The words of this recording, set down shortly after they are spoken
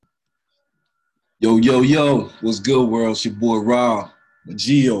Yo, yo, yo, what's good, world? It's your boy Rob,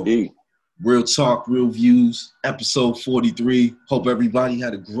 Gio. Hey, Real talk, real views, episode 43. Hope everybody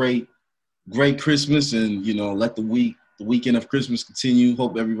had a great Christmas and, let the weekend of Christmas continue.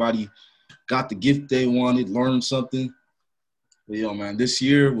 Hope everybody got the gift they wanted, learned something. But, yo, man, this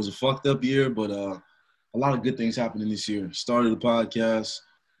year was a fucked up year, but a lot of good things happening this year. Started a podcast,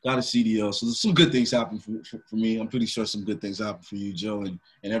 got a CDL. So there's some good things happened for me. I'm pretty sure some good things happened for you, Joe, and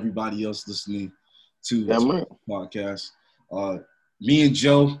everybody else listening to damn right. the podcast. Uh, Me and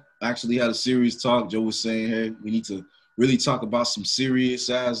Joe actually had a serious talk. Joe was saying, hey, we need to really talk about some serious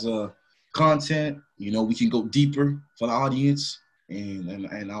as content. We can go deeper for the audience. And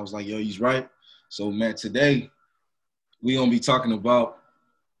I was like, yo, he's right. So, man, today we going to be talking about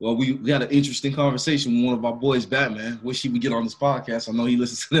we had an interesting conversation with one of our boys, Batman. Wish he would get on this podcast. I know he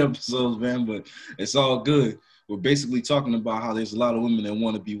listens to the episodes, man, but it's all good. We're basically talking about how there's a lot of women that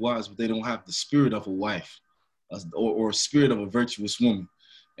want to be wives, but they don't have the spirit of a wife or a spirit of a virtuous woman.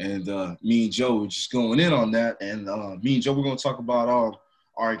 And me and Joe were just going in on that. And me and Joe, we're going to talk about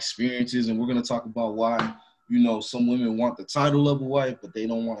our experiences, and we're going to talk about why, some women want the title of a wife, but they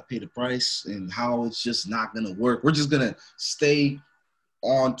don't want to pay the price, and how it's just not going to work. We're just going to stay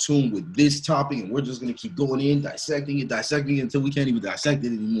on tune with this topic, and we're just going to keep going in, dissecting it until we can't even dissect it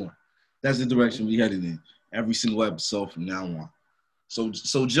anymore. That's the direction we headed in every single episode from now on.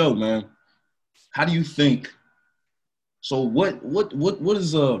 So Joe, man, how do you think? So what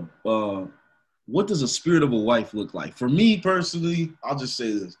is what does a spirit of a wife look like? For me personally, I'll just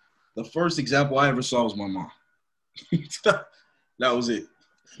say this: the first example I ever saw was my mom. That was it.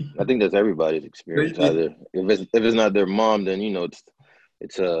 I think that's everybody's experience. Either if it's not their mom, then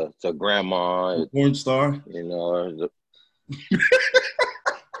it's a grandma. Porn star.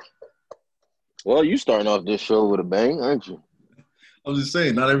 Well, you starting off this show with a bang, aren't you? I'm just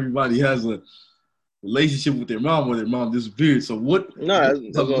saying, not everybody has a relationship with their mom where their mom disappeared. So No, that's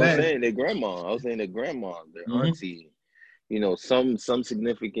what I was man? saying. Their grandma. I was saying their grandma, their Mm-hmm. auntie. Some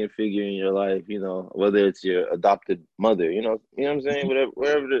significant figure in your life. Whether it's your adopted mother. You know what I'm saying.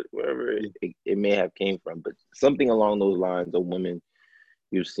 Wherever it may have came from, but something along those lines of women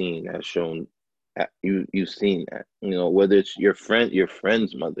you've seen has shown. You've seen that. Whether it's your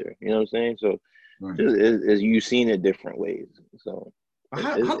friend's mother. You know what I'm saying. So Right. just is you've seen it different ways. So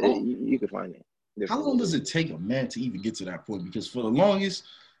How long? you can find it. How Different long does ways. it take a man to even get to that point? Because for the longest,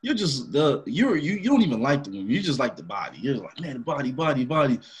 you're just you don't even like the woman. You just like the body. You're like, man, the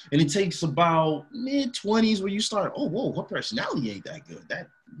body. And it takes about mid-20s where you start, oh, whoa, her personality ain't that good. That,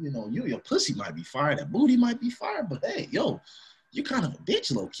 your pussy might be fire, that booty might be fire, but hey, yo, you're kind of a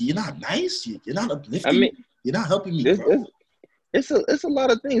bitch, low-key. You're not nice. You're not I uplifting. mean, You're not helping me this grow. it's a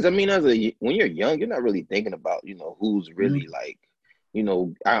lot of things. I mean, when you're young, you're not really thinking about who's really like,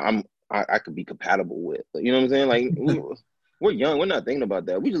 I could be compatible with. You know what I'm saying? Like we're young, we're not thinking about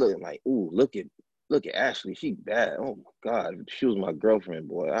that. We just looking like, ooh, look at Ashley, she bad. Oh my God, if she was my girlfriend,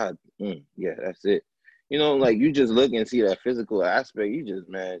 boy. Yeah, that's it. Like you just look and see that physical aspect. You just,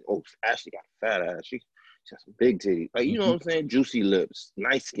 man, oh, Ashley got a fat ass. She got some big titties. Like, you know what I'm saying? Juicy lips,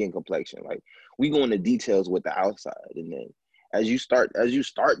 nice skin complexion. Like we go into details with the outside, and then as you start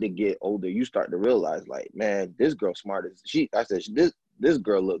to get older, you start to realize, like, man, this girl smart as she. I said, this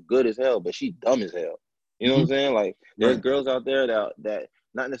girl look good as hell, but she dumb as hell. You know what I'm saying? Like, there's Right. girls out there that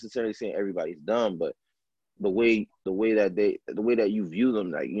not necessarily saying everybody's dumb, but the way that you view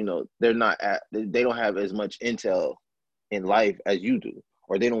them, like, they don't have as much intel in life as you do,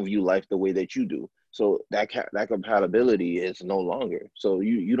 or they don't view life the way that you do. So that compatibility is no longer. So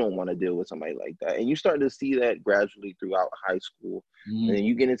you don't want to deal with somebody like that, and you start to see that gradually throughout high school, and then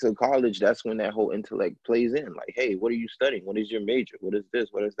you get into college. That's when that whole intellect plays in. Like, hey, what are you studying? What is your major? What is this?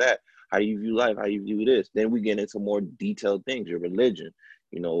 What is that? How do you view life? How you view this? Then we get into more detailed things. Your religion,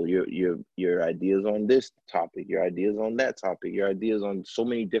 your ideas on this topic, your ideas on that topic, your ideas on so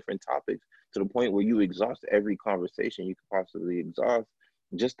many different topics, to the point where you exhaust every conversation you could possibly exhaust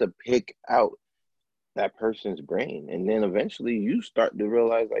just to pick out that person's brain. And then eventually you start to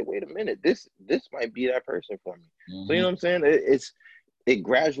realize, like, wait a minute, this might be that person for me. So, you know what I'm saying? It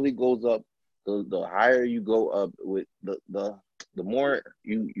gradually goes up. The higher you go up with the more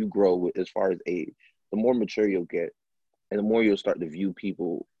you grow with, as far as age, the more mature you'll get, and the more you'll start to view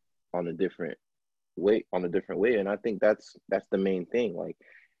people on a different way. And I think that's the main thing. Like,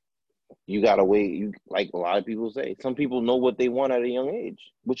 you gotta wait. You, like a lot of people say, some people know what they want at a young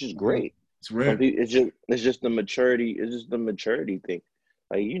age, which is great. It's Some rare. people, it's just the maturity. It's just the maturity thing.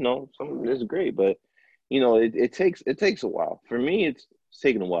 Like, some it's great, but it takes a while. For me, it's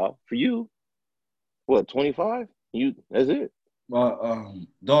taking a while. For you, what, 25? That's it.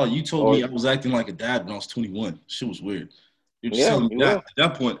 Dog, you told Or me I was acting like a dad when I was 21. Shit was weird. You're just yeah, telling me you that were. at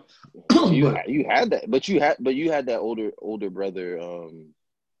that point. You But you had that, but you had that older brother.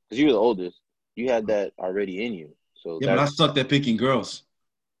 Because you were the oldest, you had that already in you. So yeah, but I that's sucked at picking girls.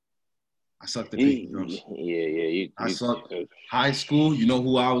 I sucked at picking girls. yeah. I sucked high school. You know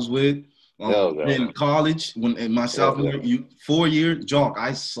who I was with? Oh god, In college, when in my oh sophomore god. 4 year jock,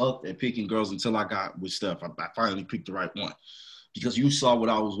 I sucked at picking girls until I got with Steph. I finally picked the right one because you saw what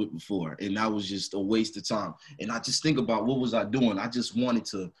I was with before, and that was just a waste of time. And I just think about what was I doing. I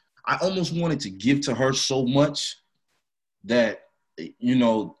almost wanted to give to her so much that you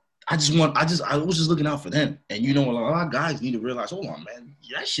know I was just looking out for them. And a lot of guys need to realize, hold on, man,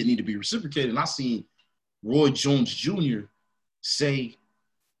 that shit need to be reciprocated. And I seen Roy Jones Jr. say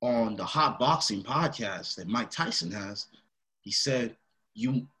on the Hot Boxing podcast that Mike Tyson has, he said,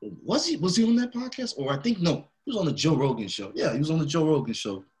 "You was he on that podcast? Or I think no, he was on the Joe Rogan show. Yeah, he was on the Joe Rogan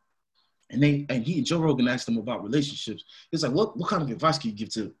show." And Joe Rogan asked him about relationships. He's like, what kind of advice can you give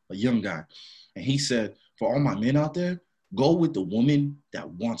to a young guy? And he said, for all my men out there, go with the woman that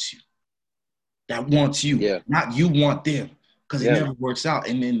wants you. That wants you, Yeah, not you want them. Because it yeah. never works out.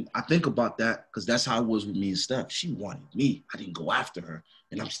 And then I think about that because that's how it was with me and Steph. She wanted me. I didn't go after her,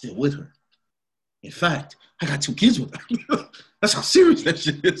 and I'm still with her. In fact, I got 2 kids with her. That's how serious that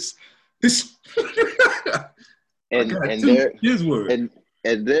shit is. I And got and 2 there kids with her.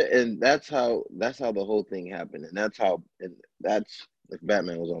 and that's how the whole thing happened, and that's if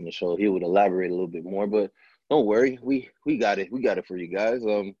Batman was on the show, he would elaborate a little bit more. But don't worry, we got it. We got it for you guys.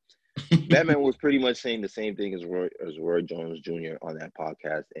 Batman was pretty much saying the same thing as Roy Jones Jr. on that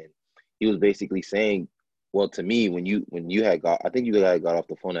podcast, and he was basically saying, well, to me, when you had got, I think you had got off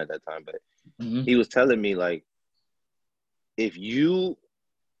the phone at that time, but Mm-hmm. he was telling me like, if you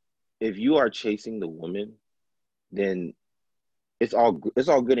are chasing the woman, then it's all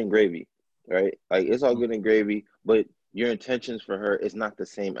good and gravy, right? Like it's all good and gravy, but your intentions for her is not the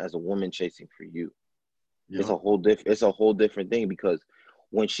same as a woman chasing for you. It's Yeah. a whole different thing because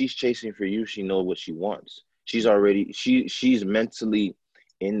when she's chasing for you, she knows what she wants. She's mentally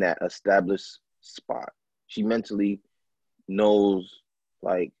in that established spot. She mentally knows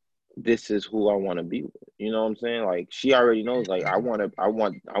like this is who I want to be with. You know what I'm saying? Like she already knows like I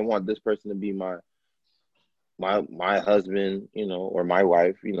want this person to be my husband, or my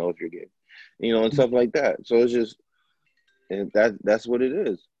wife, if you're gay, and stuff like that. So it's just and that's what it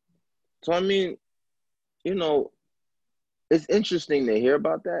is. So I mean, you know, it's interesting to hear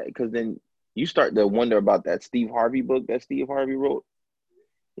about that because then you start to wonder about that Steve Harvey book that Steve Harvey wrote,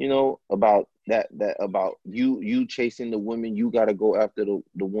 about that about you chasing the women, you got to go after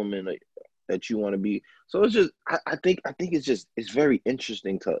the woman that you want to be. So it's just I think it's very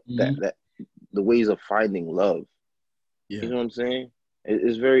interesting to Mm-hmm. that the ways of finding love. You Yeah. know what I'm saying?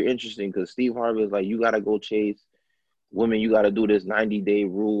 It's very interesting because Steve Harvey is like, you got to go chase women, you got to do this 90-day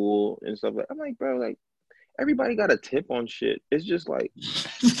rule and stuff. I'm like, bro, like everybody got a tip on shit. It's just like,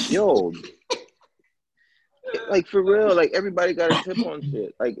 yo, like for real, like everybody got a tip on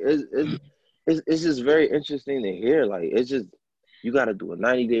shit. Like it's just very interesting to hear. Like it's just you got to do a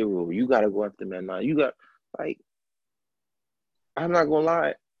 90-day rule. You got to go after men. Now you got like I'm not gonna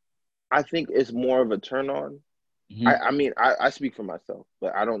lie. I think it's more of a turn on. Mm-hmm. I mean, I speak for myself,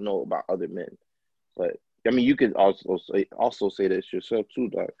 but I don't know about other men. But I mean, you could also say this yourself too,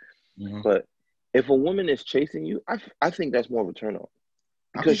 dog. Mm-hmm. But if a woman is chasing you, I think that's more of a turn on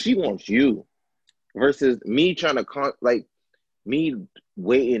I because think she so. wants you versus me trying to like me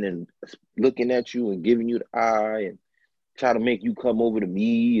waiting and looking at you and giving you the eye and try to make you come over to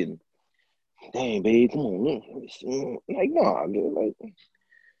me and dang babe, come on, like nah, dude, like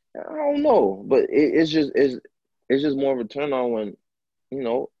I don't know, but it's just more of a turn on when you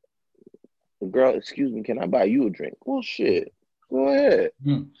know the girl, excuse me, can I buy you a drink? Well, shit, go ahead,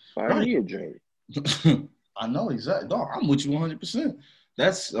 Mm-hmm. buy Right. me a drink. I know exactly. Dog, I'm with you 100%.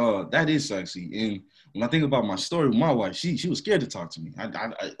 That is sexy. And when I think about my story with my wife, she was scared to talk to me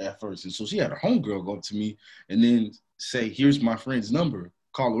at first, and so she had her homegirl go up to me and then say, "Here's my friend's number.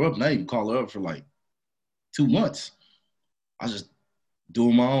 Call her up." And I even call her up for like 2 months. I was just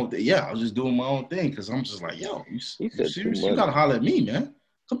doing my own. Yeah, I was just doing my own thing because I'm just like, yo, He you said two serious? You gotta months. holler at me, man.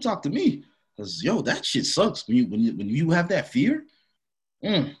 Come talk to me. Cause yo, that shit sucks when you have that fear.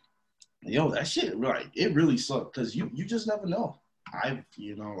 Mm, yo, that shit, right? It really sucks because you just never know. I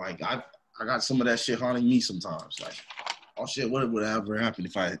got some of that shit haunting me sometimes. Like, oh shit, what would ever happen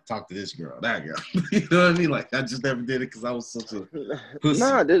if I talked to this girl, that girl? You know what I mean? Like, I just never did it because I was such a pussy.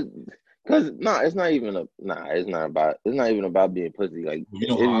 Nah, this because it's not even a nah. It's not even about being pussy. Like You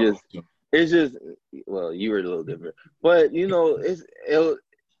know how it's I just feel. It's just, well, you were a little different, but you know,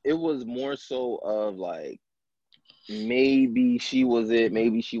 it was more so of like maybe she was it,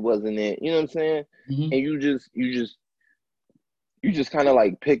 maybe she wasn't it. You know what I'm saying? Mm-hmm. And you just kind of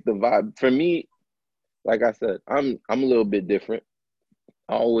like pick the vibe. For me, like I said, I'm a little bit different.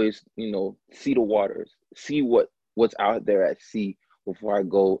 I always, you know, see the waters, see what's out there at sea before I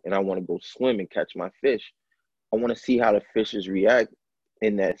go, and I want to go swim and catch my fish. I want to see how the fishes react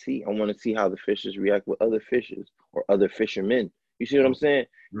in that sea. I want to see how the fishes react with other fishes or other fishermen. You see what I'm saying?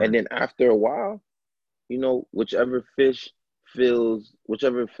 And Right. then after a while, you know, whichever fish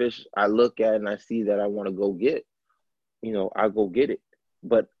I look at and I see that I want to go get, you know, I go get it.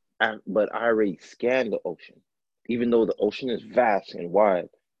 But I already scanned the ocean, even though the ocean is vast and wide.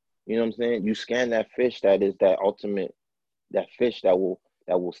 You know what I'm saying? You scan that fish that is that ultimate, that fish that will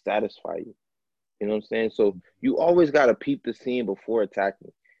satisfy you. You know what I'm saying? So you always gotta peep the scene before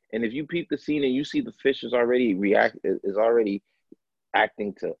attacking. And if you peep the scene and you see the fish is already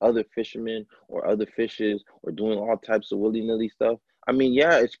acting to other fishermen or other fishes or doing all types of willy-nilly stuff, I mean,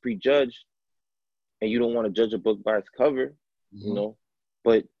 yeah, it's prejudged and you don't want to judge a book by its cover, you Mm-hmm. know,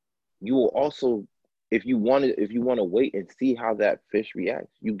 but you will also, if you want to wait and see how that fish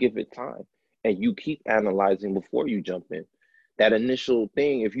reacts, you give it time and you keep analyzing before you jump in. That initial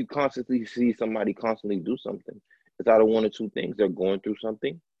thing, if you constantly see somebody constantly do something, it's out of one or two things. They're going through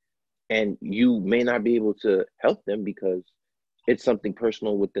something and you may not be able to help them because it's something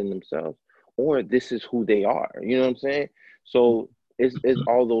personal within themselves, or this is who they are. You know what I'm saying? So it's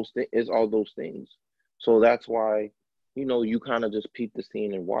all those things. It's all those things. So that's why, you know, you kind of just peep the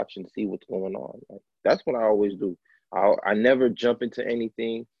scene and watch and see what's going on. Like, that's what I always do. I never jump into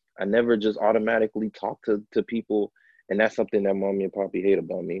anything. I never just automatically talk to people, and that's something that mommy and papi hate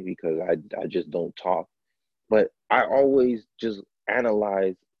about me because I just don't talk. But I always just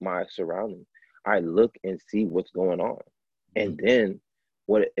analyze my surroundings. I look and see what's going on. And then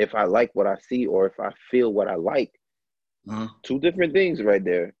what if I like what I see or if I feel what I like, Uh-huh. two different things right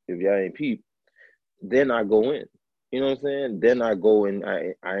there, if y'all ain't peep, then I go in. You know what I'm saying? Then I go and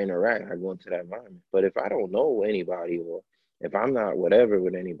I interact, I go into that environment. But if I don't know anybody or if I'm not whatever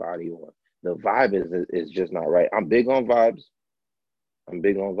with anybody or the vibe is just not right. I'm big on vibes. I'm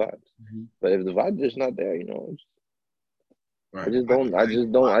big on vibes. Mm-hmm. But if the vibe just not there, you know, Right. I, I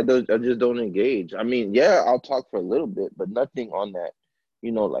just don't engage. I mean, yeah, I'll talk for a little bit, but nothing on that,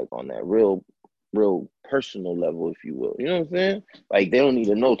 you know, like on that real personal level, if you will. You know what I'm saying? Like they don't need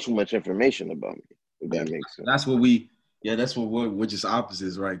to know too much information about me, if yeah, that makes sense. that's what that's what we're just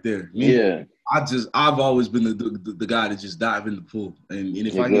opposites right there. Me, Yeah, I've always been the guy to just dive in the pool. And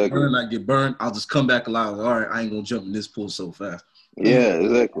if I get exactly. burned, I get burned. I'll just come back alive. All right, I ain't gonna jump in this pool so fast. And Yeah,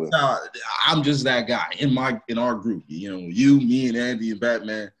 exactly. uh, I'm just that guy in our group. You know, you, me, and Andy and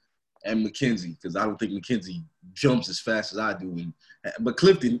Batman and Mackenzie, because I don't think Mackenzie jumps as fast as I do. But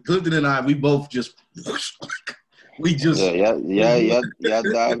Clifton and I, we both just we Yeah, just dive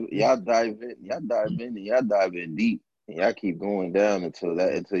in, and y'all dive in deep, and y'all keep going down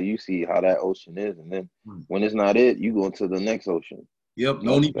until you see how that ocean is, and then when it's not it, you go into the next ocean. Yep.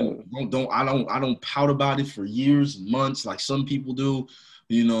 Don't even I don't pout about it for years, months, like some people do.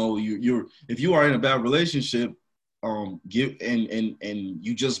 You know, you're if you are in a bad relationship, give and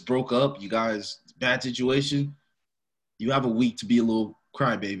you just broke up, you guys bad situation, you have a week to be a little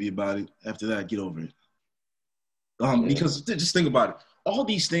crybaby about it. After that, get over it. Yeah, Because just think about it. All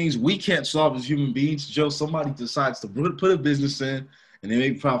these things we can't solve as human beings, Joe. Somebody decides to put a business in and they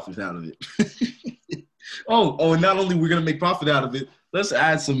make profit out of it. And not only we're gonna make profit out of it, let's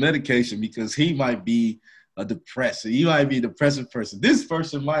add some medication because he might be a depressed. He might be a depressive person. This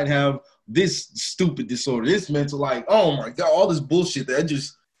person might have this stupid disorder, this mental, like, oh my God, all this bullshit that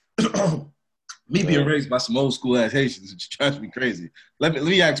just me being yeah. raised by some old school ass Haitians, which drives me crazy. Let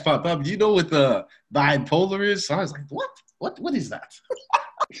me ask Pop, do you know what the bipolar is? So I was like, what is that?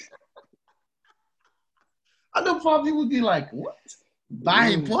 I know Poppy would be like, what?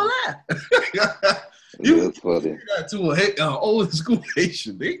 Bipolar? You That's funny. say that to a old school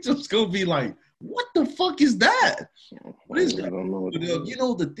Haitian, they just gonna be like, what the fuck is that? What I is just that? don't know what But that is. you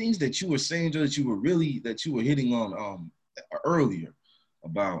know the things that you were saying, Joe, that you were hitting on earlier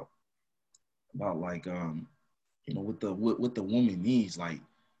about like you know what the woman needs, like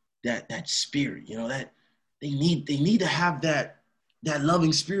that spirit, you know, that they need to have that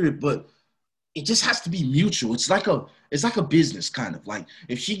loving spirit, but it just has to be mutual. It's like a business kind of like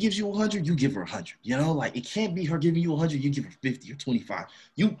if she gives you 100, you give her 100. You know, like it can't be her giving you 100, you give her 50 or 25.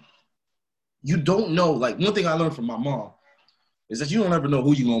 You don't know. Like one thing I learned from my mom is that you don't ever know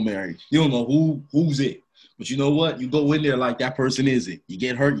who you're gonna marry. You don't know who's it. But you know what? You go in there like that person isn't. You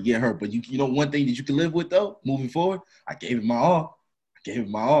get hurt, you get hurt. But you know one thing that you can live with though, moving forward, I gave it my all. Gave it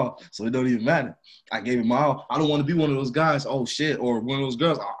my all, so it don't even matter. I gave it my all. I don't want to be one of those guys. Oh shit, or one of those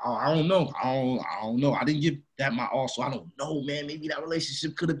girls. I don't know. I don't know. I didn't give that my all, so I don't know, man. Maybe that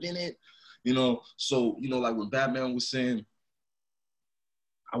relationship could have been it, you know. So you know, like when Batman was saying,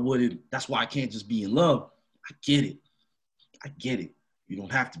 I wouldn't. That's why I can't just be in love. I get it. I get it. You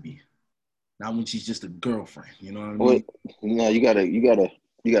don't have to be. Not when she's just a girlfriend. You know what I mean? Well, no, you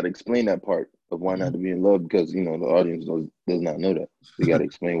gotta explain that part of why not to be in love, because the audience does not know that. You gotta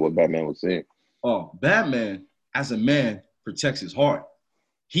explain what Batman was saying. Oh, Batman, as a man, protects his heart.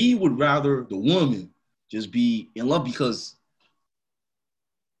 He would rather the woman just be in love because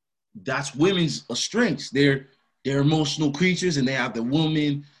that's women's strengths. They're emotional creatures, and they have the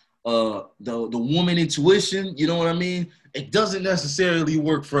woman, the woman intuition. You know what I mean? It doesn't necessarily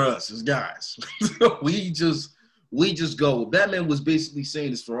work for us as guys. we just go. What Batman was basically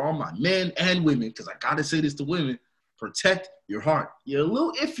saying is for all my men and women, because I gotta say this to women: protect your heart. You're a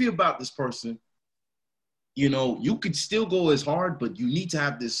little iffy about this person. You know, you could still go as hard, but you need to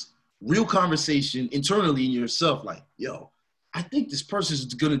have this real conversation internally in yourself. Like, yo, I think this person is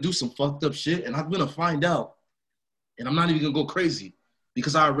gonna do some fucked up shit, and I'm gonna find out, and I'm not even gonna go crazy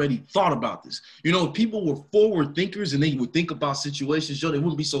because I already thought about this. You know, if people were forward thinkers and they would think about situations, yo, they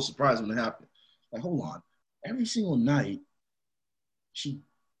wouldn't be so surprised when it happened. Like, hold on, every single night, she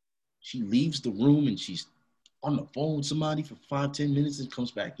leaves the room and she's on the phone with somebody for 5-10 minutes and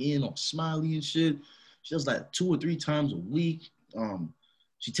comes back in all smiley and shit. She does that 2 or 3 times a week.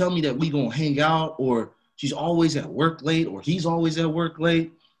 She tell me that we gonna hang out, or she's always at work late, or he's always at work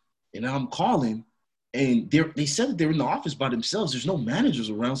late. And I'm calling, and they said that they're in the office by themselves. There's no managers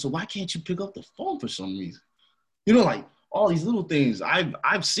around, so why can't you pick up the phone for some reason? You know, like all these little things.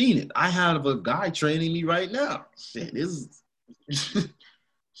 I've seen it. I have a guy training me right now. Shit, this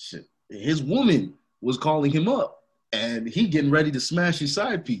shit. His woman was calling him up, and he getting ready to smash his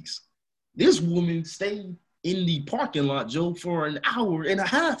side piece. This woman stayed in the parking lot, Joe, for an hour and a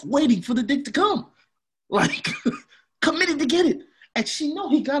half waiting for the dick to come. Like, committed to get it. And she know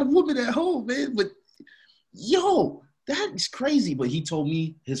he got a woman at home, man. But, yo, that is crazy. But he told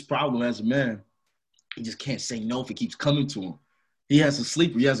me his problem as a man, he just can't say no if it keeps coming to him. He has a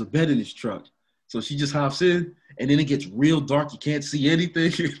sleeper. He has a bed in his truck. So she just hops in, and then it gets real dark. You can't see anything.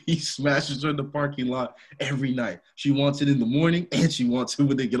 He smashes her in the parking lot every night. She wants it in the morning, and she wants it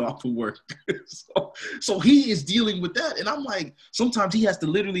when they get off of work. So he is dealing with that. And I'm like, sometimes he has to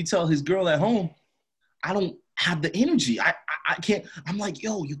literally tell his girl at home, I don't have the energy. I can't. I'm like,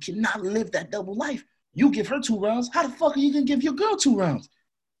 yo, you cannot live that double life. You give her 2 rounds. How the fuck are you going to give your girl 2 rounds?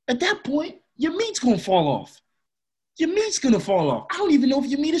 At that point, your meat's going to fall off. Your meat's gonna fall off. I don't even know if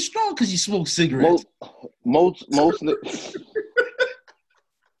your meat is strong because you smoke cigarettes. Most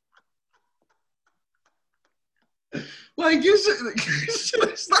like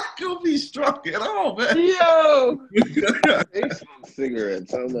it's not gonna be strong at all, man. Yo, they smoke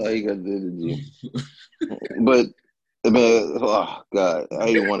cigarettes. I don't know how you got the energy, but man, oh god, I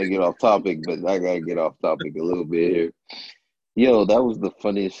didn't want to get off topic, but I gotta get off topic a little bit here. Yo, that was the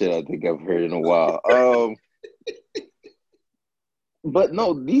funniest shit I think I've heard in a while. But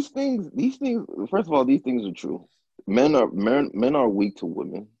no, these things. First of all, these things are true. Men are weak to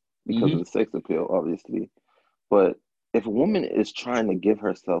women because of the sex appeal, obviously. But if a woman is trying to give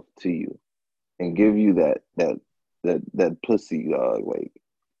herself to you and give you that pussy, dog, like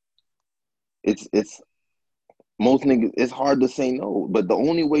it's most niggas. It's hard to say no, but the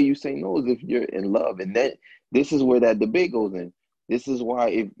only way you say no is if you're in love, and this is where that debate goes in. This is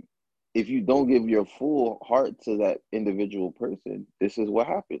why if you don't give your full heart to that individual person, this is what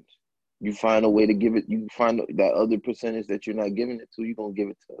happens. You find a way to give it. You find that other percentage that you're not giving it to, you're going to give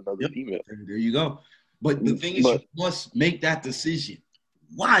it to another female. There you go. But the thing is, you must make that decision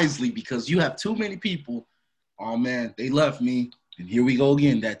wisely because you have too many people. Oh, man, they left me. And here we go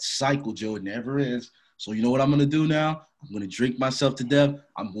again. That cycle, Joe, it never is. So you know what I'm going to do now? I'm going to drink myself to death.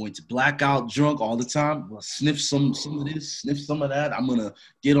 I'm going to black out drunk all the time. I'm going to sniff some of this, sniff some of that. I'm going to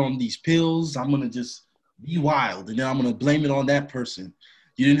get on these pills. I'm going to just be wild. And then I'm going to blame it on that person.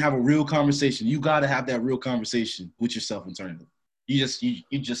 You didn't have a real conversation. You got to have that real conversation with yourself internally. You just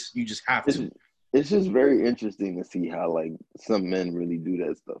have to. It's just very interesting to see how like some men really do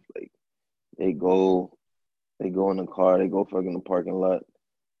that stuff. Like they go in the car, they go fucking the parking lot,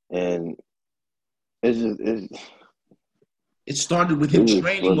 and it started with him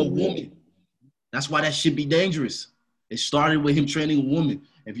training a woman. That's why that should be dangerous. It started with him training a woman.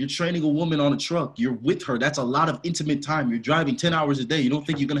 If you're training a woman on a truck, you're with her. That's a lot of intimate time. You're driving 10 hours a day. You don't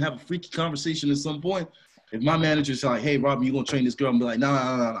think you're going to have a freaky conversation at some point? If my manager's like, hey, Robin, you gonna train this girl? I'm be like,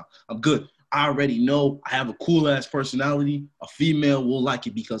 no, I'm good. I already know I have a cool ass personality. A female will like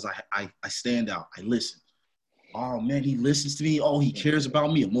it because I stand out. I listen. Oh man, he listens to me. Oh, he cares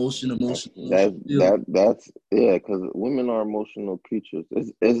about me. Emotion. That's yeah, because women are emotional creatures.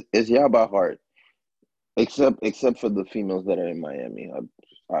 It's yeah by heart. Except for the females that are in Miami.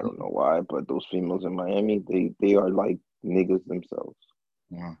 I don't know why, but those females in Miami, they are like niggas themselves.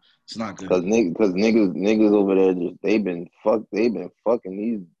 Wow, it's not good. Cause niggas over there just they've been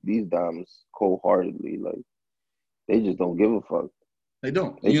fucking these dimes cold heartedly. Like they just don't give a fuck. They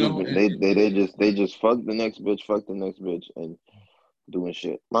don't. They You just know. been, they just fuck the next bitch, and doing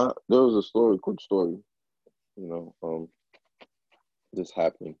shit. There was a quick story, you know, this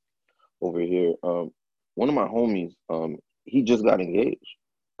happened over here. One of my homies, he just got engaged,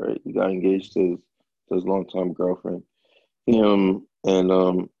 right? He got engaged to his longtime girlfriend. And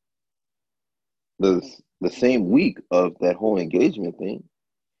the same week of that whole engagement thing,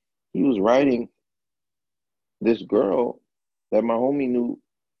 he was writing this girl that my homie knew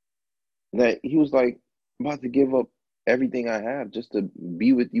that he was like about to give up everything I have just to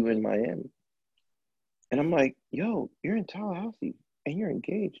be with you in Miami. And I'm like, yo, you're in Tallahassee and you're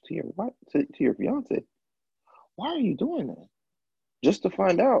engaged to your what to your fiance. Why are you doing that? Just to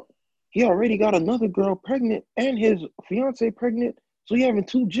find out he already got another girl pregnant and his fiance pregnant, so he having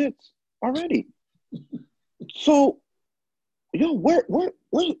two jits already. So, yo, where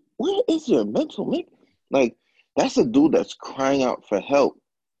is your mental make? Like, that's a dude that's crying out for help,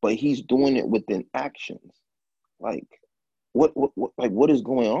 but he's doing it within actions. Like, what is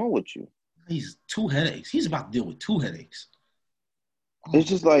going on with you? He's two headaches. He's about to deal with two headaches. Oh. It's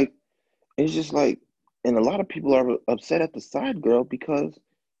just like, and a lot of people are upset at the side girl because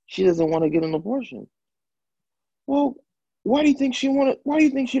she doesn't want to get an abortion. Well, why do you think she don't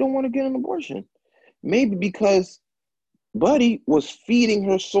want to get an abortion? Maybe because Buddy was feeding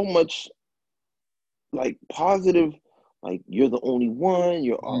her so much like positive, like you're the only one,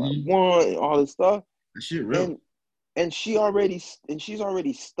 you're all I want, and all this stuff. That shit real. And she's already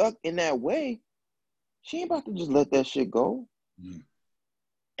stuck in that way. She ain't about to just let that shit go.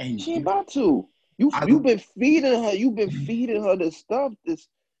 And she ain't about to. You've been feeding her this stuff,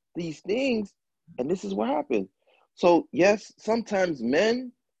 these things, and this is what happened. So yes, sometimes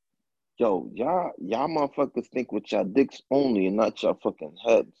men, yo, y'all motherfuckers think with y'all dicks only and not y'all fucking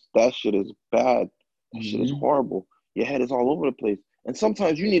heads. That shit is bad. That shit is horrible. Your head is all over the place. And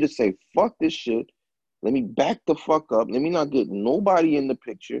sometimes you need to say, fuck this shit. Let me back the fuck up. Let me not get nobody in the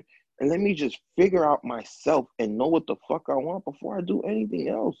picture. And let me just figure out myself and know what the fuck I want before I do anything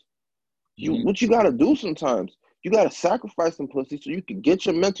else. What you gotta do sometimes, you gotta sacrifice some pussy so you can get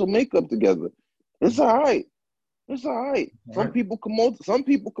your mental makeup together. It's all right. It's all right. Some people can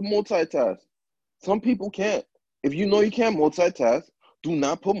multitask. Some people can't. If you know you can't multitask, do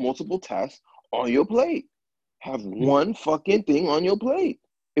not put multiple tasks on your plate. Have one fucking thing on your plate.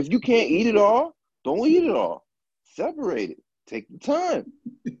 If you can't eat it all, don't eat it all. Separate it. Take the time.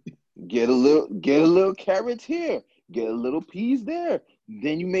 Get a little carrots here. Get a little peas there.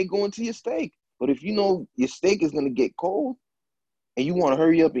 Then you may go into your steak. But if you know your steak is gonna get cold and you want to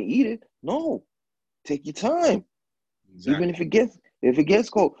hurry up and eat it, no. Take your time. Exactly. Even if it gets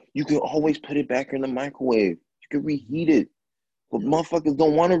cold, you can always put it back in the microwave. You can reheat it. But motherfuckers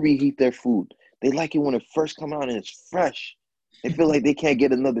don't want to reheat their food. They like it when it first come out and it's fresh. They feel like they can't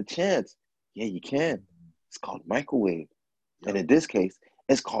get another chance. Yeah, you can. It's called microwave. Yep. And in this case,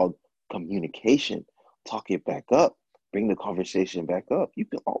 it's called communication. Talk it back up. Bring the back up. You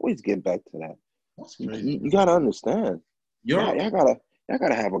can always get back to that. That's crazy. You gotta understand. Y'all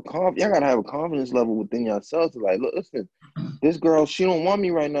gotta have a confidence level within yourselves. Like, look, listen, this girl, she don't want me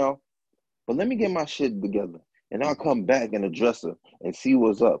right now, but let me get my shit together, and I'll come back and address her and see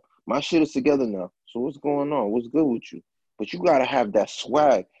what's up. My shit is together now. So what's going on? What's good with you? But you gotta have that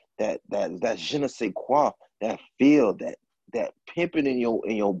swag, that je ne sais quoi, that feel, that pimping in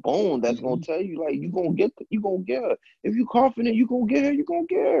your bone that's gonna tell you like you gonna get her. If you confident you gonna get her, you gonna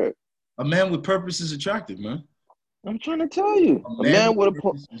get her. A man with purpose is attractive, man. I'm trying to tell you. A man with a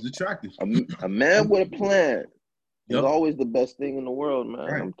purpose is attractive. A man with a plan is always the best thing in the world, man.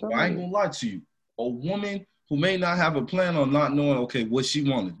 Right. I'm telling I ain't gonna lie to you. A woman who may not have a plan or not knowing, okay, what she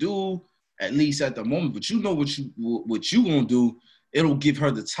want to do, at least at the moment, but you know what you gonna do, it'll give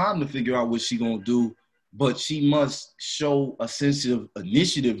her the time to figure out what she gonna do, but she must show a sense of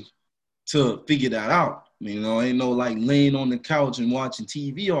initiative to figure that out. You know, ain't no like laying on the couch and watching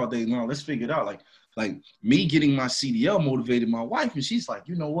TV all day. No, let's figure it out. Like me getting my CDL motivated my wife, and she's like,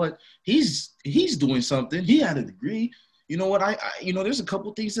 you know what? He's doing something. He had a degree. You know what? I there's a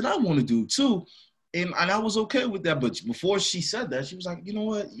couple things that I want to do too. And I was okay with that. But before she said that, she was like, you know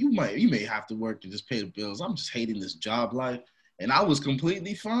what? You may have to work to just pay the bills. I'm just hating this job life. And I was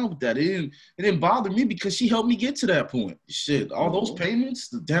completely fine with that. It didn't bother me because she helped me get to that point. Shit, all those payments,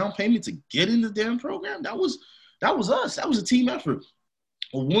 the down payment to get in the damn program, that was us. That was a team effort.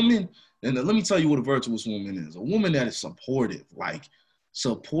 A woman, and let me tell you what a virtuous woman is. A woman that is supportive,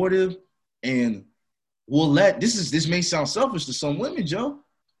 and this may sound selfish to some women, Joe.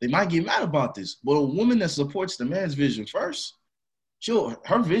 They might get mad about this, but a woman that supports the man's vision first,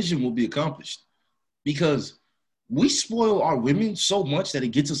 her vision will be accomplished, because we spoil our women so much that it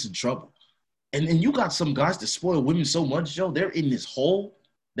gets us in trouble. And then you got some guys that spoil women so much, Joe, they're in this hole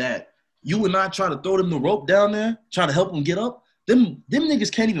that you and I try to throw them the rope down there, try to help them get up. Them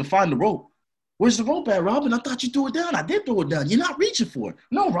niggas can't even find the rope. Where's the rope at, Robin? I thought you threw it down. I did throw it down. You're not reaching for it.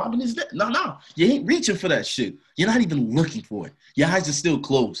 No, Robin, is that? No. You ain't reaching for that shit. You're not even looking for it. Your eyes are still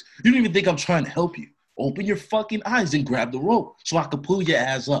closed. You don't even think I'm trying to help you. Open your fucking eyes and grab the rope so I can pull your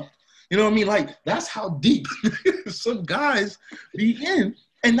ass up. You know what I mean? Like, that's how deep some guys be in.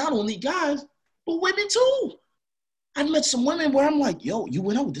 And not only guys, but women too. I've met some women where I'm like, yo, you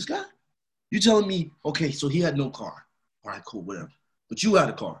went out with this guy? You telling me, okay, so he had no car. All right, cool, whatever. But you had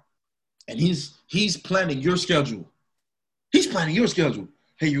a car. And he's planning your schedule. He's planning your schedule.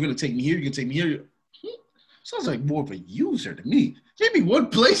 Hey, you're going to take me here. You're going to take me here. Sounds like more of a user to me. Maybe one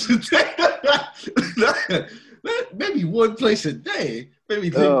place a day. Maybe one place a day. Maybe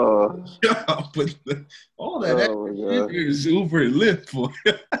think, but all that is Uber and Lyft for.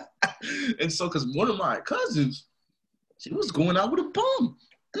 And so, because one of my cousins, she was going out with a bum.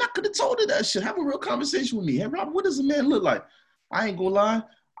 And I could have told her that shit. Have a real conversation with me. Hey, Rob, what does a man look like? I ain't gonna lie.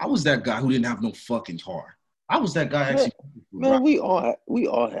 I was that guy who didn't have no fucking car. I was that guy actually. Man, we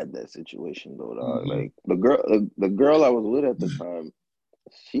all had that situation though, dog. Like the girl I was with at the time,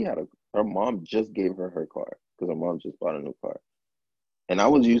 her mom just gave her car because her mom just bought a new car, and I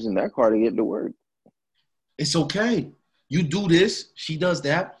was using that car to get to work. It's okay. You do this, she does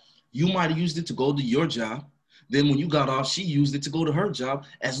that. You might have used it to go to your job. Then when you got off, she used it to go to her job.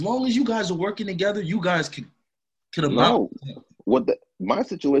 As long as you guys are working together, you guys can amount. No, my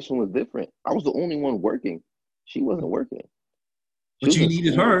situation was different. I was the only one working. She wasn't working. But you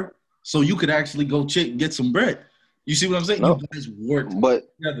needed her so you could actually go get some bread. You see what I'm saying? No, you guys worked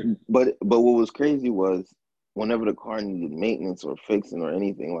together. But what was crazy was whenever the car needed maintenance or fixing or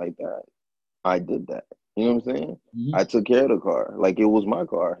anything like that, I did that. You know what I'm saying? Mm-hmm. I took care of the car like it was my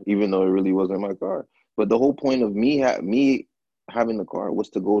car, even though it really wasn't my car. But the whole point of me having the car was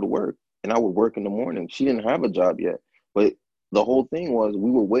to go to work, and I would work in the morning. She didn't have a job yet, but the whole thing was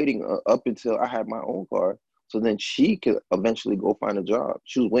we were waiting up until I had my own car, so then she could eventually go find a job.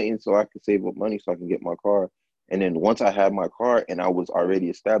 She was waiting so I could save up money so I can get my car. And then once I had my car and I was already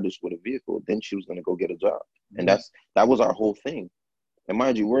established with a vehicle, then she was going to go get a job. And that was our whole thing. And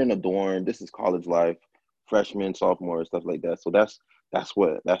mind you, we're in a dorm. This is college life, freshman, sophomore, stuff like that. So that's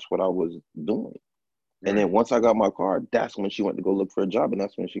what I was doing. And then once I got my car, that's when she went to go look for a job, and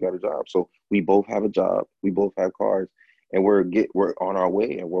that's when she got a job. So we both have a job, we both have cars, and we're on our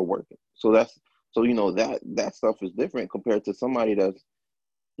way and we're working. So that stuff is different compared to somebody that's,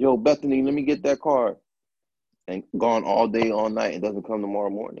 yo, Bethany, let me get that car, and gone all day, all night, and doesn't come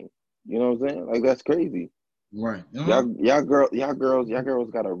tomorrow morning. You know what I'm saying? Like, that's crazy. Right. Y'all girls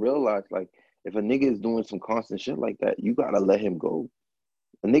gotta realize, like, if a nigga is doing some constant shit like that, you gotta let him go.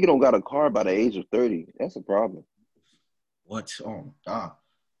 A nigga don't got a car by the age of 30. That's a problem. What? Oh God.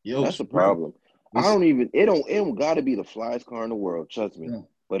 Yo, that's a problem. It don't gotta be the flyest car in the world, trust me. Yeah.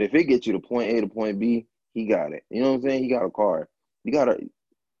 But if it gets you to point A to point B, he got it. You know what I'm saying? He got a car. You gotta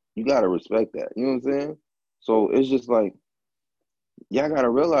respect that. You know what I'm saying? So it's just like, y'all gotta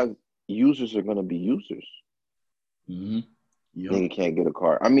realize users are gonna be users. Mm-hmm. Yep. Nigga can't get a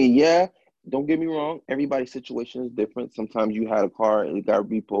car. I mean, yeah, don't get me wrong. Everybody's situation is different. Sometimes you had a car and it got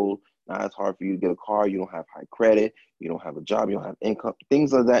repoed. Now it's hard for you to get a car. You don't have high credit. You don't have a job. You don't have income.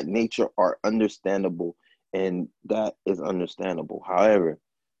 Things of that nature are understandable, and that is understandable. However,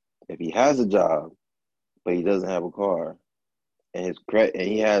 if he has a job, but he doesn't have a car, and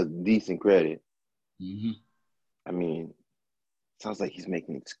he has decent credit, I mean, sounds like he's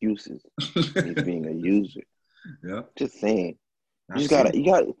making excuses. He's being a user. Yeah. Just saying. You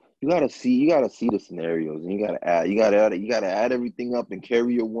gotta see the scenarios, and you gotta add everything up and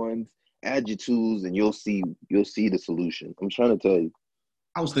carry your ones, add your twos, and you'll see the solution. I'm trying to tell you.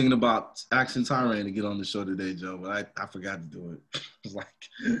 I was thinking about asking Tyran to get on the show today, Joe, but I forgot to do it. It's like,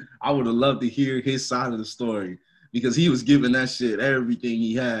 I would have loved to hear his side of the story, because he was giving that shit everything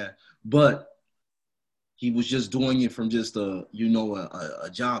he had, but he was just doing it from just a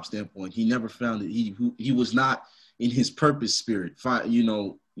job standpoint. He never found it. He was not in his purpose spirit.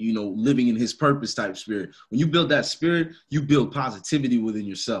 Living in his purpose type spirit. When you build that spirit, you build positivity within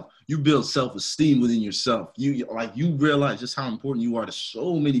yourself. You build self-esteem within yourself. You realize just how important you are to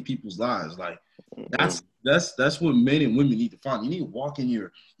so many people's lives. Like that's what men and women need to find. You need to walk in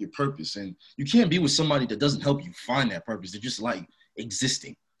your purpose, and you can't be with somebody that doesn't help you find that purpose. They're just like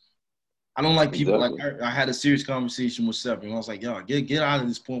existing. I don't like people Exactly. like I had a serious conversation with Seth, and I was like, yo, get out of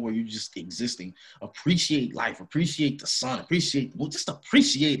this point where you're just existing. Appreciate life, appreciate the sun, just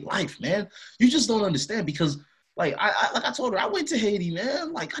appreciate life, man. You just don't understand because like I told her, I went to Haiti,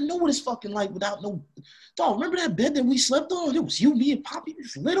 man. Like I know what it's fucking like without no dog. Remember that bed that we slept on? It was you, me, and Poppy.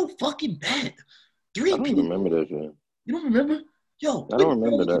 This little fucking bed. I 3 don't people. remember that shit. You don't remember? Yo, I don't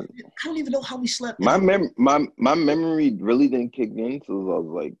remember that. I don't even know how we slept. My memory really didn't kick in until I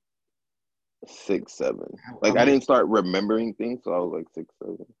was like 6, 7. Like I didn't start remembering things, so I was like 6,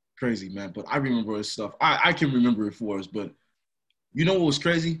 7. Crazy, man. But I remember this stuff. I can remember it for us. But you know what was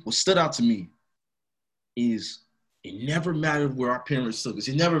crazy? What stood out to me is it never mattered where our parents took us.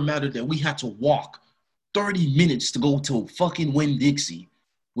 It never mattered that we had to walk 30 minutes to go to fucking Winn-Dixie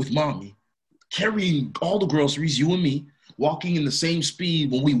with mommy, carrying all the groceries, you and me, walking in the same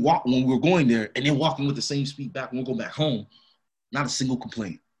speed when we were going there, and then walking with the same speed back when we go back home. Not a single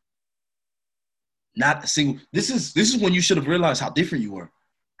complaint. Not a single. This is when you should have realized how different you were.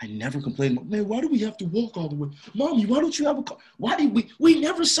 I never complained. Man, why do we have to walk all the way? Mommy, why don't you have a car? Why did we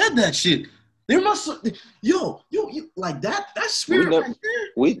never said that shit. There must yo like that spirit right there.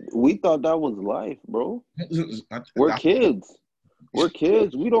 We thought that was life, bro. We're kids. We're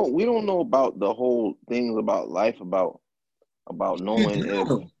kids. We don't know about the whole things about life, about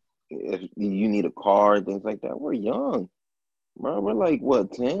knowing if you need a car and things like that. We're young, bro. We're like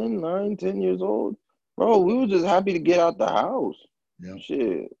what, 10, 9, 10 years old, bro. We were just happy to get out the house. Yeah.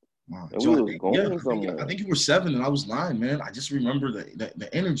 Shit. Wow. And we was going somewhere. I think you were 7 and I was 9, man. I just remember the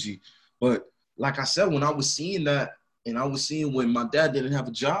energy. But like I said, when I was seeing that, and I was seeing when my dad didn't have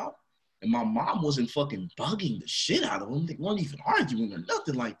a job, and my mom wasn't fucking bugging the shit out of him. They weren't even arguing or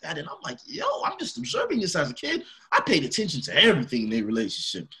nothing like that. And I'm like, yo, I'm just observing this as a kid. I paid attention to everything in their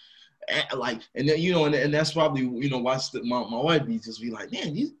relationship. And then, and that's probably, why my wife be just be like,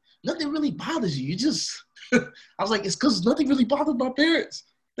 man, nothing really bothers you. You just, I was like, it's because nothing really bothered my parents.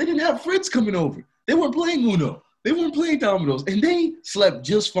 They didn't have friends coming over. They weren't playing Uno. They weren't playing dominoes. And they slept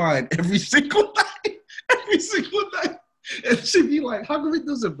just fine every single night. Every single night. And she'd be like, how come it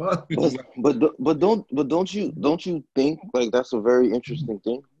doesn't bother me? But don't you think like that's a very interesting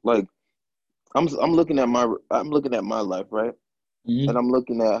thing? Like I'm looking at my life, right? Mm-hmm. And I'm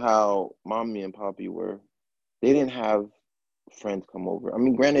looking at how mommy and poppy were. They didn't have friends come over. I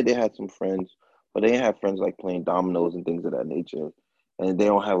mean, granted they had some friends, but they didn't have friends like playing dominoes and things of that nature. And they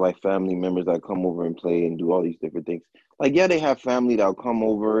don't have like family members that come over and play and do all these different things. Like, yeah, they have family that'll come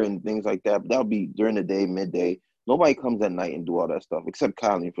over and things like that, but that'll be during the day, midday. Nobody comes at night and do all that stuff, except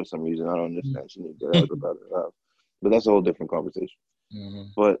Kylie for some reason. I don't understand. She needs to get out of her house. But that's a whole different conversation. Mm-hmm.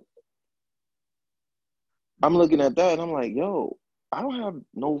 But I'm looking at that and I'm like, yo, I don't have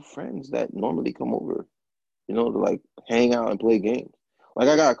no friends that normally come over, to like hang out and play games. Like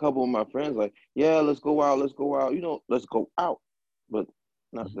I got a couple of my friends like, yeah, let's go out, let's go out. But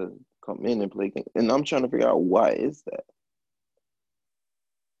not to come in and play games. And I'm trying to figure out why is that?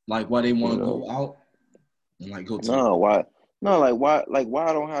 Like why they want to go out? And like go to why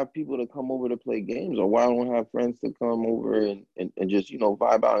I don't have people to come over to play games, or why I don't have friends to come over and just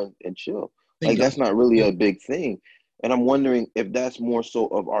vibe out and chill. Like that's not really a big thing, and I'm wondering if that's more so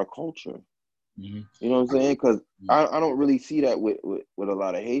of our culture. Mm-hmm. You know what I'm saying? Because I don't really see that with a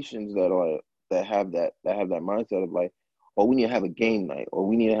lot of Haitians that have that mindset of like, oh, we need to have a game night, or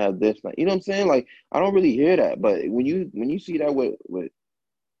we need to have this night. You know what I'm saying? Like I don't really hear that, but when you see that with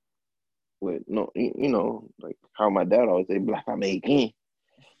like how my dad always say, Black American,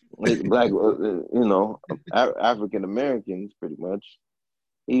 Black, African Americans, pretty much.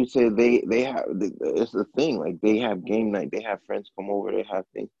 He say they have it's the thing, like they have game night, they have friends come over, they have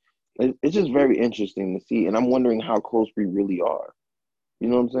things. It's just very interesting to see, and I'm wondering how close we really are. You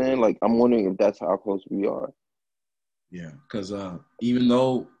know what I'm saying? Like I'm wondering if that's how close we are. Yeah, because even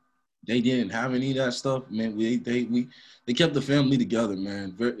though they didn't have any of that stuff, man. They kept the family together,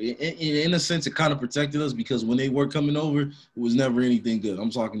 man. In a sense, it kind of protected us because when they were coming over, it was never anything good. I'm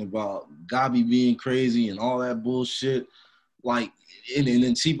talking about Gabi being crazy and all that bullshit. Like, and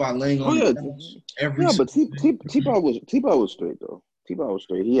then T-Paw laying on the couch every. Yeah, but T-Paw was straight though. T-Paw was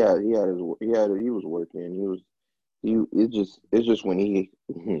straight. He was working. It's just when he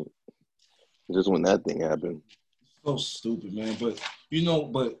Just when that thing happened. So stupid, man. But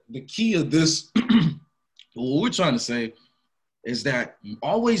but the key of this, what we're trying to say is that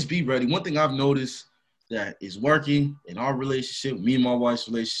always be ready. One thing I've noticed that is working in our relationship, me and my wife's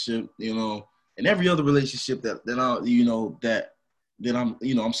relationship, and every other relationship that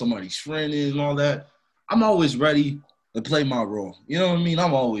I'm somebody's friend and all that. I'm always ready to play my role. You know what I mean?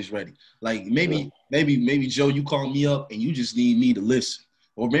 I'm always ready. Like maybe Joe, you call me up and you just need me to listen,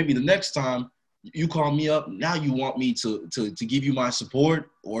 or maybe the next time you call me up, now you want me to give you my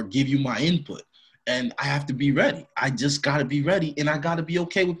support or give you my input. And I have to be ready. I just got to be ready, and I got to be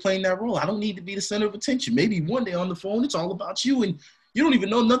okay with playing that role. I don't need to be the center of attention. Maybe one day on the phone, it's all about you, and you don't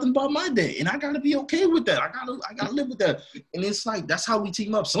even know nothing about my day, and I got to be okay with that. I gotta live with that. And it's like that's how we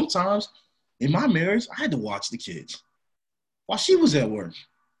team up. Sometimes in my marriage, I had to watch the kids while she was at work.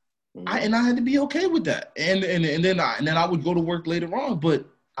 I had to be okay with that. And then I would go to work later on, but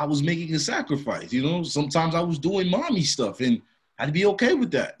I was making a sacrifice. Sometimes I was doing mommy stuff, and I had to be okay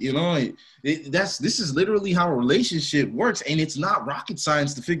with that. This is literally how a relationship works, and it's not rocket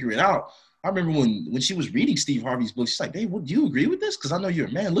science to figure it out. I remember when she was reading Steve Harvey's book, she's like, "Hey, do you agree with this? Because I know you're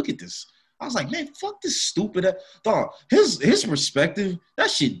a man. Look at this." I was like, "Man, fuck this stupid dog." His perspective, that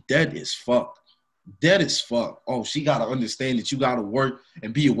shit dead as fuck. Dead as fuck. Oh, she gotta understand that you gotta work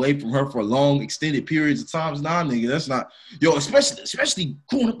and be away from her for long, extended periods of times. Nah, nigga, that's not especially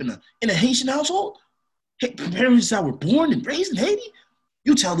growing up in a Haitian household. Parents that were born and raised in Haiti,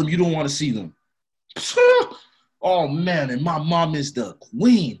 you tell them you don't want to see them. Oh man, and my mom is the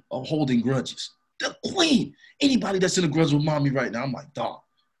queen of holding grudges. The queen. Anybody that's in a grudge with mommy right now, I'm like, dog,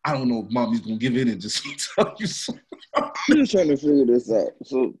 I don't know if mommy's gonna give in and just tell you something. I'm just trying to figure this out.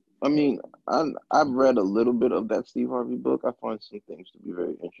 So, I mean, I've read a little bit of that Steve Harvey book. I find some things to be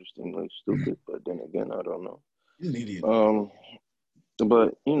very interesting, like stupid, but then again, I don't know. You're an idiot.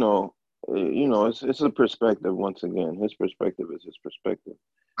 But it's a perspective. Once again, his perspective is his perspective.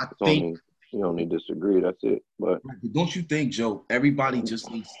 You only disagree. That's it. But don't you think, Joe? Everybody just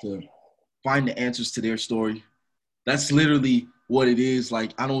needs to find the answers to their story. That's literally what it is.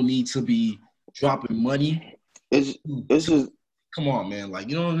 Like, I don't need to be dropping money. It's just come on, man. Like,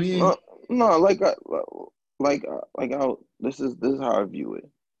 you know what I mean? This is how I view it.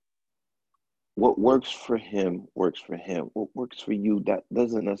 What works for him works for him. What works for you, that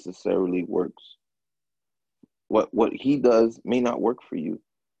doesn't necessarily works. What he does may not work for you,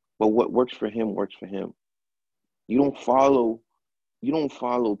 but what works for him works for him. You don't follow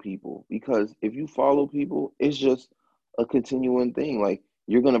people, because if you follow people, it's just a continuing thing. Like,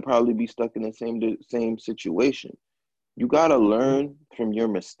 you're gonna probably be stuck in the same situation. You gotta learn from your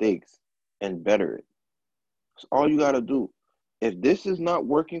mistakes and better it. That's all you gotta do. If this is not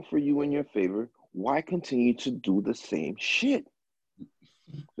working for you in your favor, why continue to do the same shit?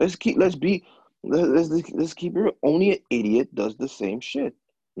 Let's keep it. Only an idiot does the same shit.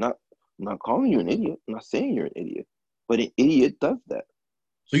 I'm not calling you an idiot. I'm not saying you're an idiot, but an idiot does that.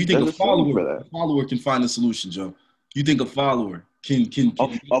 So you think a follower can find a solution, Joe? You think a follower can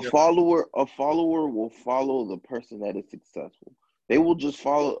a follower will follow the person that is successful. They will just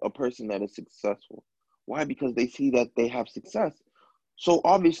follow a person that is successful. Why? Because they see that they have success. So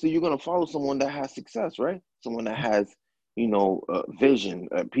obviously you're going to follow someone that has success, right? Someone that has, vision.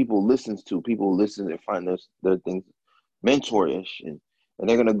 People listen and find their things mentorish, and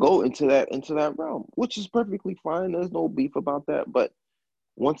they're going to go into that realm, which is perfectly fine. There's no beef about that. But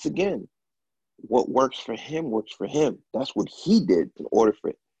once again, what works for him works for him. That's what he did in order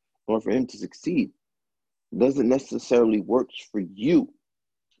for him to succeed. Doesn't necessarily works for you.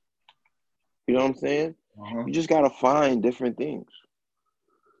 You know what I'm saying? Uh-huh. You just gotta find different things.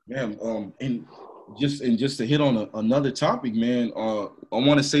 Man, and just to hit on another topic, man. I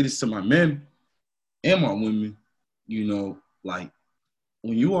want to say this to my men and my women. Like,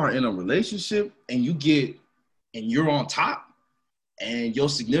 when you are in a relationship and you're on top, and your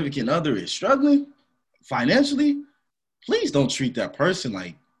significant other is struggling financially, please don't treat that person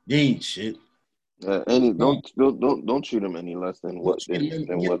like they ain't shit. Don't treat them any less than what they.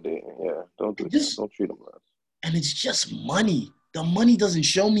 Don't do that. Don't treat them less. And it's just money. The money doesn't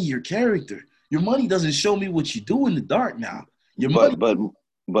show me your character. Your money doesn't show me what you do in the dark now.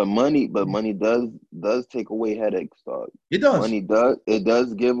 But money does take away headaches, dog. It does.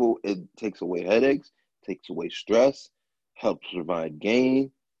 It takes away headaches, takes away stress, helps provide gain,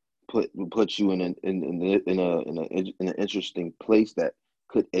 put you in an interesting place that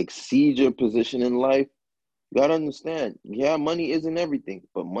could exceed your position in life. You gotta understand, money isn't everything,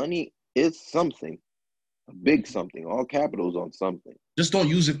 but money is something. A big something. All capitals on something. Just don't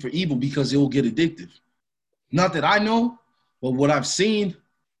use it for evil, because it will get addictive. Not that I know, but what I've seen,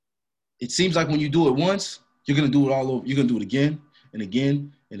 it seems like when you do it once, you're gonna do it all over. You're gonna do it again and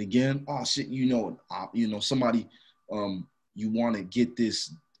again and again. Oh shit, somebody, you want to get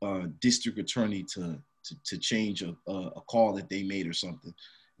this district attorney to change a call that they made or something,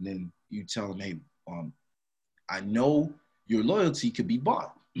 and then you tell them, hey, I know your loyalty could be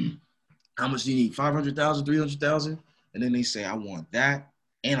bought. How much do you need? 500,000, 300,000, and then they say, I want that.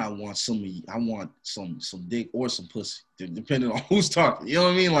 And I want some dick or some pussy, depending on who's talking. You know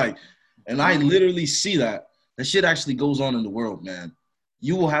what I mean? Like, and I literally see that. That shit actually goes on in the world, man.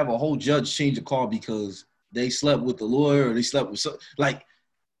 You will have a whole judge change a call because they slept with the lawyer or they slept with some, like,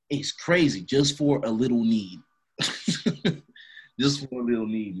 it's crazy just for a little need. Just for a little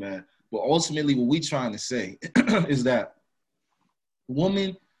need, man. But ultimately, what we're trying to say is that for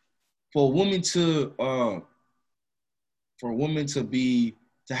a woman to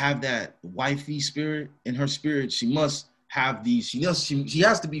have that wifey spirit in her spirit, she must have these. She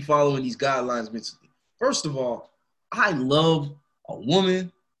has to be following these guidelines mentally. First of all, I love a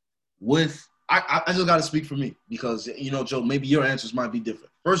woman with. I just got to speak for me because Joe, maybe your answers might be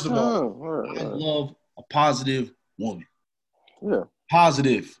different. First of all, I love a positive woman. Yeah,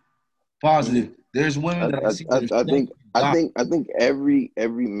 positive. Mm-hmm. There's women that I see. I think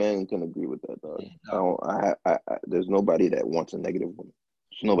every man can agree with that, dog. No. There's nobody that wants a negative woman.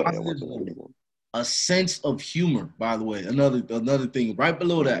 There's nobody that wants a negative woman. A sense of humor, by the way. Another thing right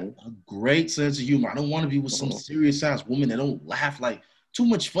below that. A great sense of humor. I don't want to be with some serious ass woman that don't laugh. Like, too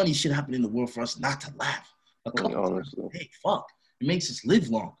much funny shit happening in the world for us not to laugh. A couple times. Hey, fuck. It makes us live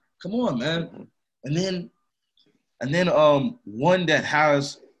long. Come on, man. And then one that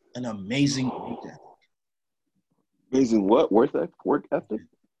has an amazing work ethic. Amazing what? Work ethic?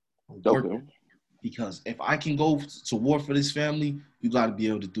 Okay. Because if I can go to war for this family, you got to be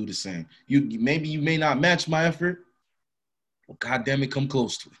able to do the same. You may not match my effort, but goddamn it, come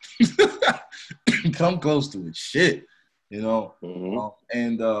close to it. Come close to it. Shit, And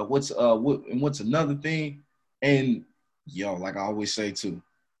what's another thing? And like I always say too,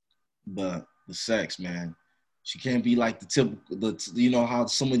 the sex, man. She can't be like the typical, how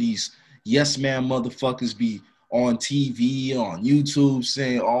some of these yes man motherfuckers be on TV, on YouTube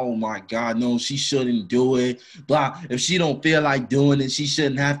saying, oh my God, no, she shouldn't do it. Blah. If she don't feel like doing it, she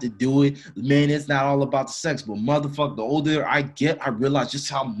shouldn't have to do it. Man, it's not all about the sex. But motherfucker, the older I get, I realize just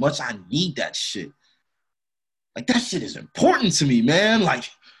how much I need that shit. Like, that shit is important to me, man.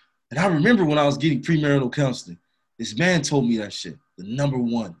 Like, and I remember when I was getting premarital counseling, this man told me that shit. The number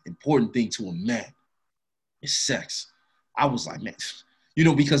one important thing to a man is sex. I was like, man,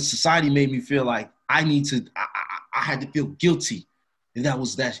 because society made me feel like I had to feel guilty if that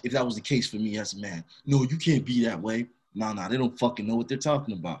was the case for me as a man. No, you can't be that way. No, they don't fucking know what they're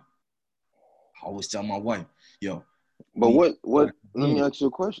talking about. I always tell my wife, yo. But let me ask you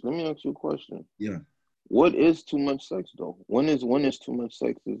a question. Yeah. What is too much sex though? When is too much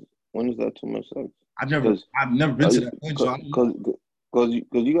sex? When is that too much sex? I've never been to that point, John.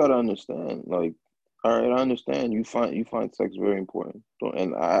 Because you gotta understand, like, all right, I understand you find sex very important,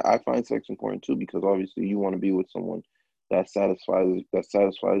 and I find sex important too, because obviously you want to be with someone that satisfies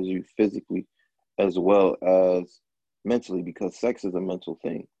you physically as well as mentally, because sex is a mental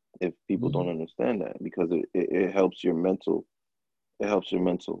thing. If people don't understand that, because it helps your mental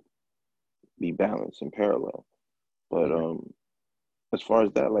be balanced and parallel. But as far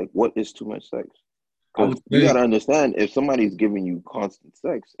as that, like, what is too much sex? Because you gotta understand, if somebody's giving you constant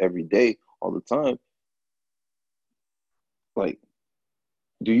sex every day, all the time, like,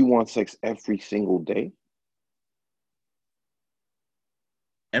 do you want sex every single day?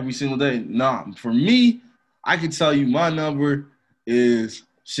 Every single day? Nah. For me, I can tell you my number is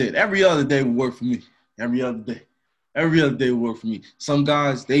shit. Every other day would work for me. Every other day would work for me. Some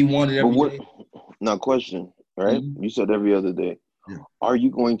guys, they want it every day. Now, question, right? Mm-hmm. You said every other day. Yeah. Are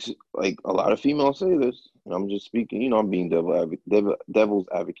you going to, like, a lot of females say this, and I'm just speaking, I'm being devil's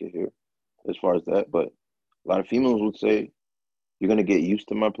advocate here as far as that, but a lot of females would say, you're going to get used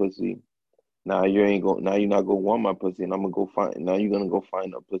to my pussy. Now you're not going to want my pussy, and now you're going to go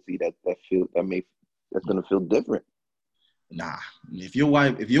find a pussy that's going to feel different. Nah, if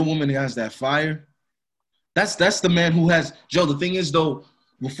your woman has that fire, that's the man who has, Joe, the thing is though,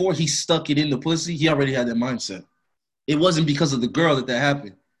 before he stuck it in the pussy, he already had that mindset. It wasn't because of the girl that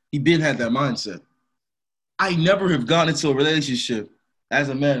happened. He been had that mindset. I never have gone into a relationship as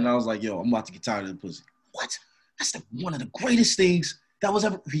a man and I was like, yo, I'm about to get tired of the pussy. What? That's one of the greatest things that was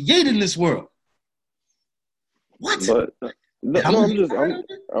ever created in this world. What? But I'm just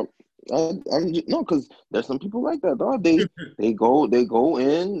no, because there's some people like that, dog. They go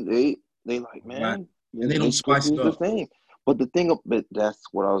in, they like, man, and they don't spice it up. The same. But the thing, but that's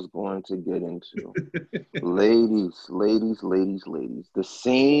what I was going to get into. Ladies, ladies, ladies, ladies. The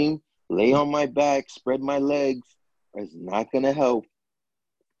same lay on my back, spread my legs is not going to help.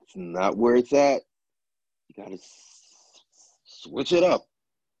 It's not where it's at. You got to switch it up.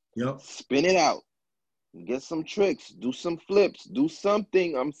 Yep. Spin it out. Get some tricks. Do some flips. Do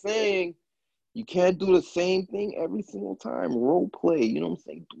something. I'm saying you can't do the same thing every single time. Role play. You know what I'm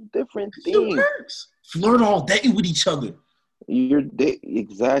saying? Do different things. It works. Flirt all day with each other.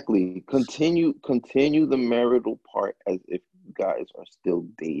 Exactly. Continue the marital part as if you guys are still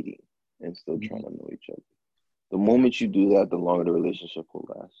dating and still trying to know each other. The moment you do that, the longer the relationship will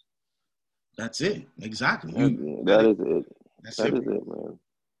last. That's it. Exactly. That is it. That is it, man.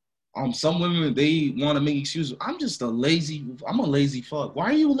 Some women, they want to make excuses. I'm a lazy fuck. Why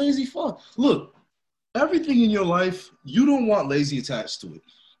are you a lazy fuck? Look, everything in your life, you don't want lazy attached to it.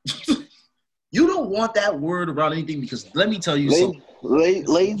 You don't want that word around anything because let me tell you something.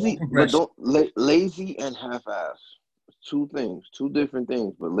 Lazy, but lazy and half-ass. Two different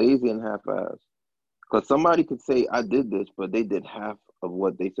things, but lazy and half-ass. Because somebody could say, I did this, but they did half of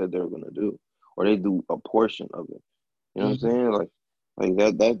what they said they were going to do. Or they do a portion of it. You know what I'm saying? Like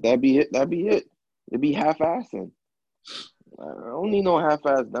that'd be it. That'd be it. It'd be half-assing. I don't need no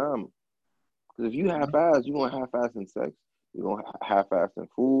half-ass dime. Because if you half-ass, you're going to half-ass in sex. You're going to half-ass in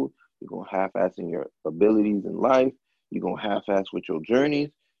food. You're going to half-ass in your abilities in life. You're going to half-ass with your journeys.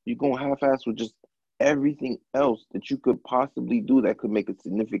 You're going to half-ass with just everything else that you could possibly do that could make a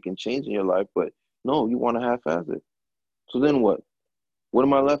significant change in your life. But no, you want to half-ass it. So then what? What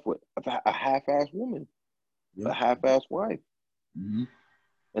am I left with? A half-ass woman. A half-ass wife. Mm-hmm.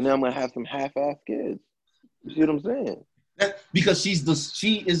 And then I'm going to have some half-ass kids. You see what I'm saying? Because she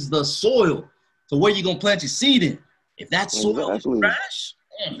is the soil. So where you going to plant your seed in? If that soil is trash,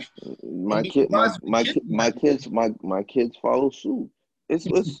 my kids follow suit. It's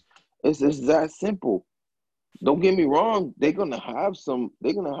that simple. Don't get me wrong. They're gonna have some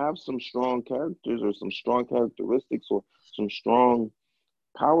strong characters or some strong characteristics or some strong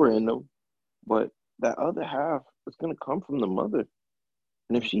power in them, but that other half is gonna come from the mother.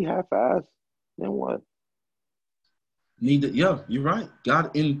 And if she half-assed, then what? Yeah, you're right.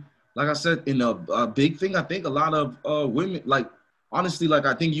 God, like I said, in a big thing, I think a lot of women, like, honestly, like,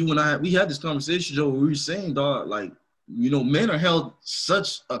 I think you and I, we had this conversation, Joe, where we were saying, dog, like, men are held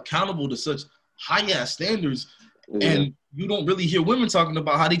such accountable to such high-ass standards, and you don't really hear women talking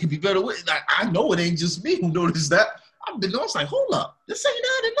about how they could be better with. Like, I know it ain't just me who noticed that. I've been on, like, hold up, this ain't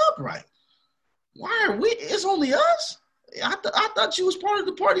adding up right. Why are we? It's only us. I thought you was part of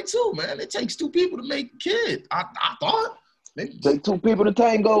the party too, man. It takes two people to make a kid. I thought. Take two people to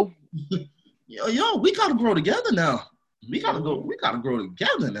tango. Yo, we gotta grow together now. We gotta grow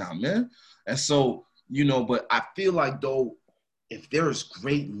together now, man. And so, but I feel like though, if there's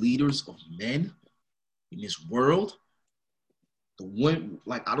great leaders of men in this world, the one,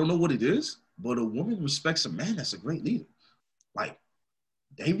 like, I don't know what it is, but a woman respects a man that's a great leader. Like,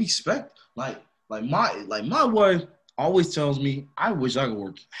 they respect, like my wife always tells me, I wish I could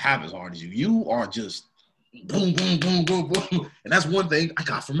work half as hard as you. You are just boom, boom, boom, boom, boom. And that's one thing I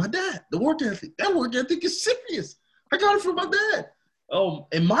got from my dad, the work ethic. That work ethic is serious. I got it from my dad.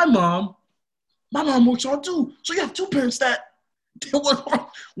 And my mom works hard too. So you have two parents that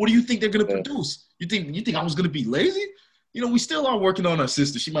what do you think they're going to produce? You think I was going to be lazy? We still are working on our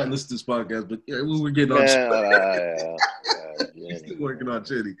sister. She might listen to this podcast, but we're getting on. We're still working on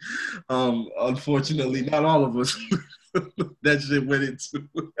Jenny. Unfortunately, not all of us. That shit went into.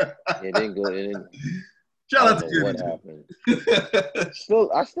 It didn't go in. Shout out to Jenny. What happened?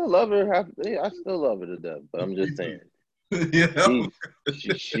 I still love her. I still love her to death. But I'm just saying.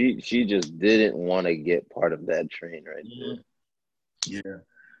 She just didn't want to get part of that train right there.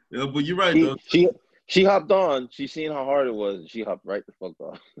 Yeah, but you're right though. She hopped on. She seen how hard it was. And she hopped right the fuck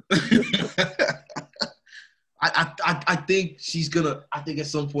off. I think she's gonna. I think at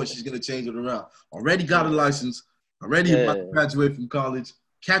some point she's gonna change it around. Already got a license. Already about to graduate from college.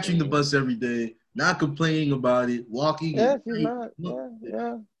 Catching the bus every day. Not complaining about it. Walking. Yeah, she's not.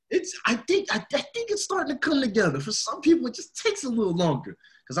 Yeah. I think it's starting to come together. For some people, it just takes a little longer.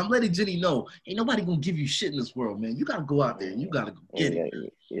 Because I'm letting Jenny know, ain't nobody gonna give you shit in this world, man. You gotta go out there and you gotta go get it.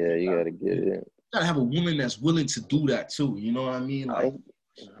 Yeah, you gotta get it. You gotta have a woman that's willing to do that too. You know what I mean? Like,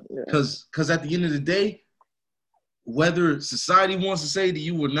 because at the end of the day, whether society wants to say to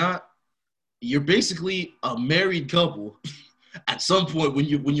you or not, you're basically a married couple. At some point, when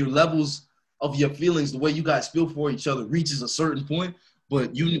your levels of your feelings, the way you guys feel for each other, reaches a certain point.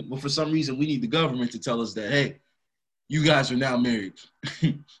 But for some reason, we need the government to tell us that, hey, you guys are now married.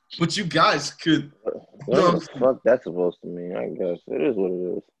 But you guys could. Whatever the fuck that's supposed to mean, I guess. It is what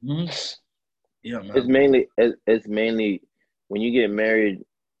it is. Mm-hmm. Yeah, It's man. mainly when you get married,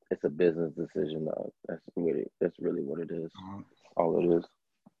 it's a business decision, dog. That's really what it is. Uh-huh. All it is.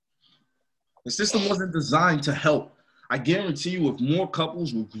 The system wasn't designed to help. I guarantee you, if more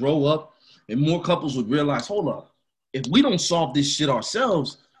couples would grow up and more couples would realize, hold up, if we don't solve this shit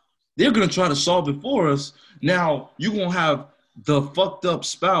ourselves, they're gonna try to solve it for us. Now you're gonna have the fucked up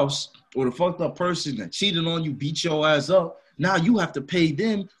spouse or the fucked up person that cheated on you, beat your ass up. Now you have to pay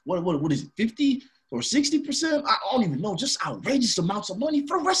them what is it, 50 or 60%? I don't even know, just outrageous amounts of money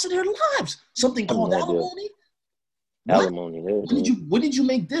for the rest of their lives. Something I have called no idea. alimony. What? Alimony. There it When did is. you when did you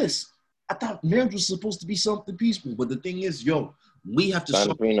make this? I thought marriage was supposed to be something peaceful, but the thing is, yo, we have to Sign a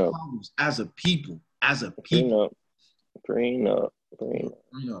solve these prenup. problems as a people, as a people. Prenup. Prenup.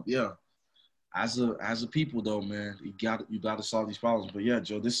 Prenup. Yeah. As a people though, man, you got to solve these problems. But yeah,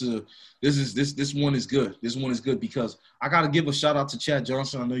 Joe, this one is good. This one is good because I got to give a shout out to Chad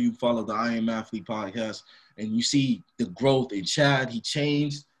Johnson. I know you follow the I Am Athlete podcast, and you see the growth in Chad. He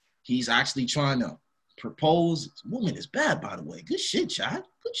changed. He's actually trying to propose. Woman is bad, by the way. Good shit, Chad.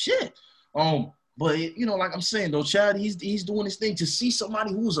 Good shit. But like I'm saying though, Chad, he's doing his thing. To see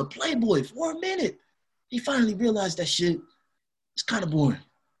somebody who was a playboy for a minute, he finally realized that shit is kind of boring.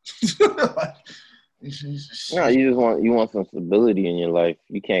 No, you want some stability in your life.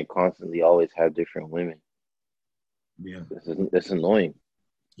 You can't constantly always have different women. Yeah. It's annoying.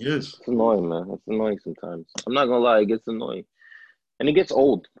 Yes. It's annoying, man. It's annoying sometimes. I'm not gonna lie, it gets annoying. And it gets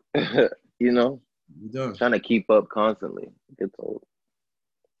old. You know? It does. Trying to keep up constantly. It gets old.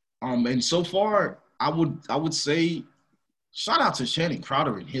 And so far, I would say shout out to Channing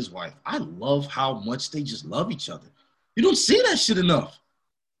Crowder and his wife. I love how much they just love each other. You don't see that shit enough.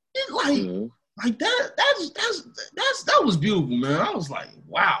 It, Mm-hmm. like that was beautiful, man. I was like,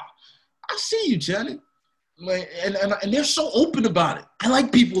 wow, I see you, Channing. Like, and they're so open about it. I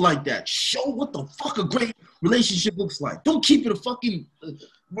like people like that. Show what the fuck a great relationship looks like. Don't keep it a fucking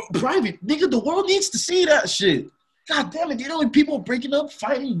private. Nigga, the world needs to see that shit. God damn it. You know, people breaking up,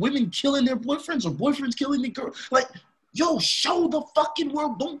 fighting, women killing their boyfriends or boyfriends killing their girl. Like, yo, show the fucking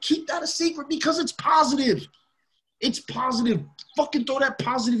world. Don't keep that a secret because it's positive. It's positive. Fucking throw that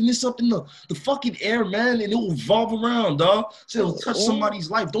positiveness up in the fucking air, man, and it will revolve around, dog. So it'll touch somebody's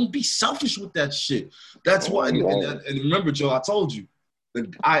life. Don't be selfish with that shit. That's why. And remember, Joe, I told you.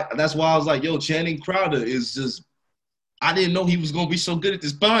 That's why I was like, yo, Channing Crowder is just. I didn't know he was gonna be so good at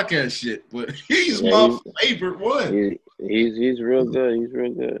this podcast shit, but he's my favorite one. He's real good. He's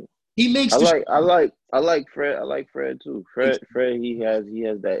real good. He makes. I like Fred. I like Fred too. Fred. He has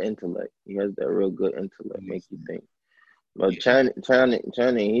that intellect. He has that real good intellect. Make you think. But Channing,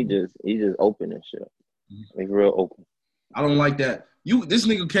 he just open and shit. He's real open. I don't like that. This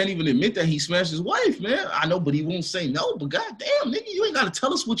nigga can't even admit that he smashed his wife, man. I know, but he won't say no. But goddamn, nigga, you ain't gotta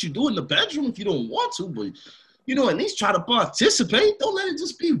tell us what you do in the bedroom if you don't want to. But at least try to participate. Don't let it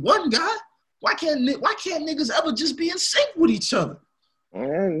just be one guy. Why can't niggas ever just be in sync with each other?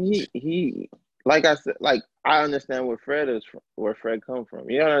 And he like I said, like I understand where Fred come from.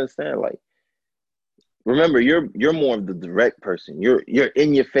 You don't understand, like. Remember, you're more of the direct person. You're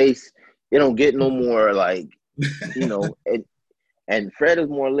in your face. You don't get no more like, and Fred is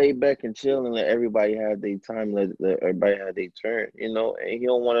more laid back and chill and let everybody have their time, let everybody have their turn, and he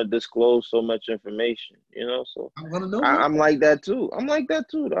don't want to disclose so much information, So I want to know. I'm like that too. I'm like that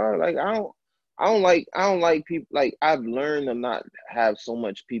too, dog. Like I don't like people. Like I've learned to not have so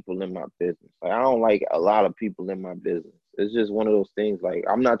much people in my business. Like I don't like a lot of people in my business. It's just one of those things. Like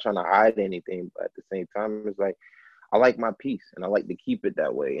I'm not trying to hide anything, but at the same time, it's like I like my peace and I like to keep it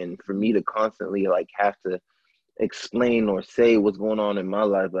that way. And for me to constantly like have to explain or say what's going on in my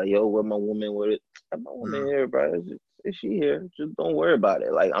life, like yo, where my woman with it? My woman here, bro. Is she here? Just don't worry about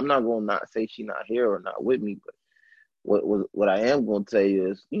it. Like I'm not gonna not say she not here or not with me, but what I am gonna tell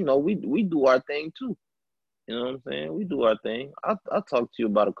you is, we do our thing too. You know what I'm saying? We do our thing. I'll talk to you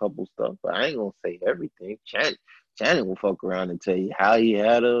about a couple stuff, but I ain't gonna say everything. Channing will fuck around and tell you how he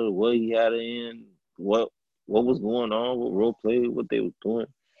had her, what he had her in, what was going on, what role play, what they was doing.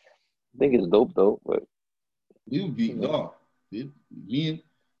 I think it's dope though, but we would be dog. Me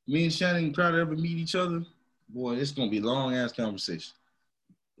and Channing Crowder ever meet each other, boy, it's gonna be a long ass conversation.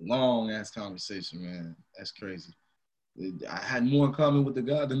 Long ass conversation, man. That's crazy. I had more in common with the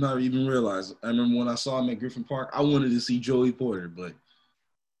guy than I even realized. I remember when I saw him at Griffin Park, I wanted to see Joey Porter, but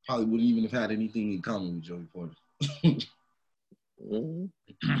probably wouldn't even have had anything in common with Joey Porter.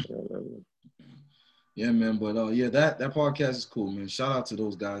 Yeah, man. But that podcast is cool, man. Shout out to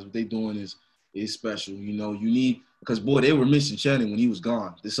those guys. What they doing is special. You Because boy, they were missing Channing when he was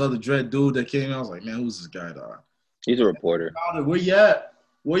gone. This other dread dude that came out, I was like, man, who's this guy, dog? He's a reporter. Where you at?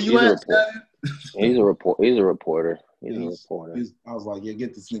 Where you He's a at, report. Channing? He's a report. He's a reporter. He's a reporter. I was like, yeah,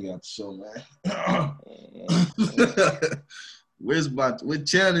 get this nigga out the show, Mm-hmm. man.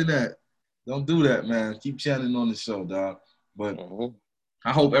 Where's Channing at? Don't do that, man. Keep Channing on the show, dog. But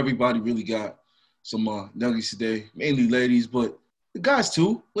I hope everybody really got some nuggets today, mainly ladies, but the guys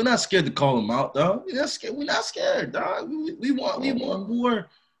too. We're not scared to call them out, dog. We're not scared, dog. We want more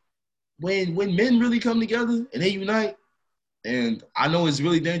when men really come together and they unite. And I know it's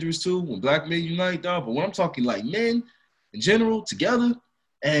really dangerous too when black men unite, dog. But when I'm talking like men in general together,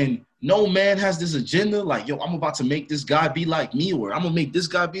 and no man has this agenda like, yo, I'm about to make this guy be like me, or I'm gonna make this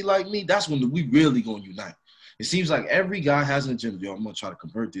guy be like me. That's when we really gonna unite. It seems like every guy has an agenda. Yo, I'm gonna try to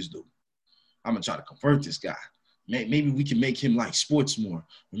convert this dude. I'm gonna try to convert this guy. Maybe we can make him like sports more,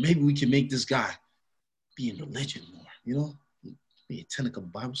 or maybe we can make this guy be in religion more. You know, be attend a couple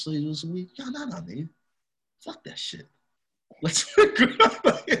Bible studies once a week. No, nigga. Fuck that shit. Let's.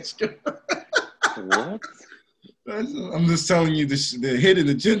 What? I'm just telling you the hidden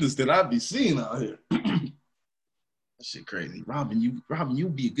agendas that I be seeing out here. That shit crazy. Robin, you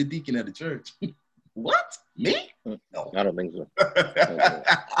be a good deacon at the church. What? Me? No, I don't think so.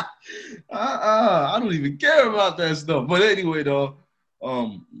 I don't even care about that stuff. But anyway, though,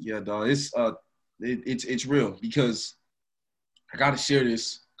 yeah, dog, it's real because I gotta share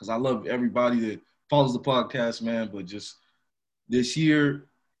this because I love everybody that follows the podcast, man. But just this year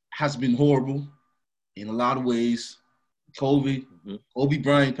has been horrible in a lot of ways. COVID, Kobe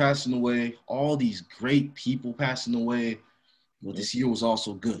Bryant passing away, all these great people passing away. Well, this year was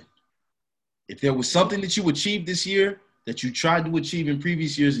also good. If there was something that you achieved this year that you tried to achieve in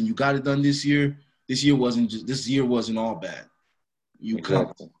previous years and you got it done this year wasn't all bad.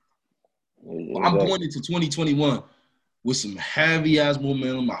 Exactly. Well, I'm going into 2021 with some heavy ass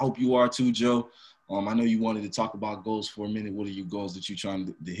momentum. I hope you are too, Joe. I know you wanted to talk about goals for a minute. What are your goals that you're trying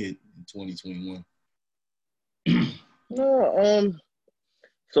to hit in 2021? No,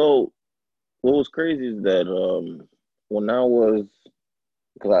 so what was crazy is that when I was,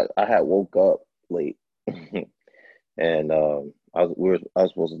 because I had woke up late and I was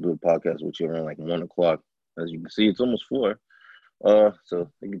supposed to do a podcast with you around like 1 o'clock. As you can see, it's almost 4.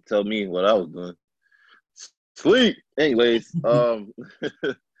 So you can tell me what I was doing. Sleep. Anyways,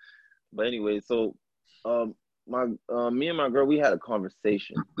 but anyway, so my me and my girl, we had a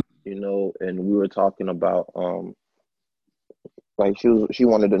conversation, and we were talking about like she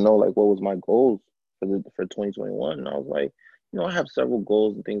wanted to know like what was my goals for 2021, and I was like, I have several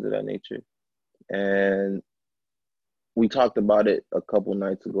goals and things of that nature, and we talked about it a couple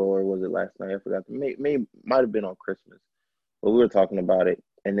nights ago, or was it last night? I forgot. Might have been on Christmas, but we were talking about it,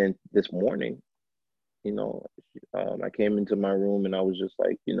 and then this morning, I came into my room and I was just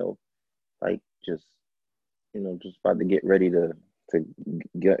like, like just about to get ready to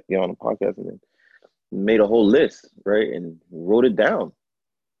get on the podcast, and then made a whole list, right, and wrote it down,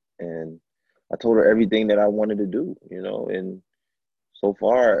 and I told her everything that I wanted to do, and so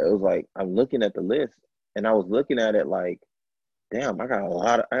far it was like I'm looking at the list, and I was looking at it like, damn, I got a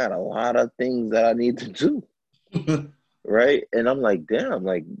lot of things that I need to do, right? And I'm like, damn,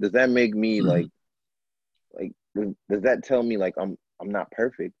 like, does that make me like does that tell me like I'm not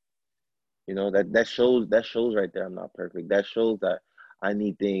perfect? That shows right there I'm not perfect. That shows that I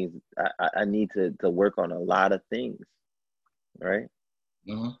need things. I need to work on a lot of things, right?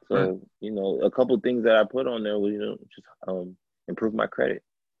 So a couple things that I put on there was just improve my credit,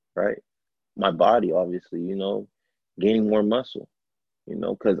 right? My body, obviously, gaining more muscle,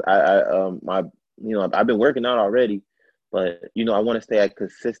 because I've been working out already, but I want to stay at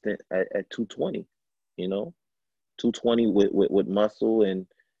consistent at 220, 220 with muscle, and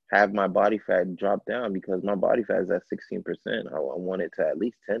have my body fat drop down, because my body fat is at 16%. I want it to at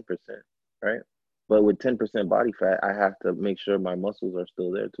least 10%, right? But with 10% body fat, I have to make sure my muscles are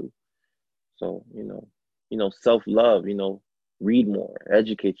still there too. So, self-love, read more,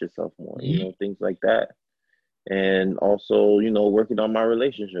 educate yourself more, things like that. And also, working on my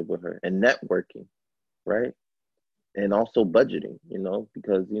relationship with her and networking, right? And also budgeting,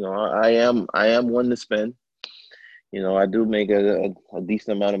 because, I am one to spend. I do make a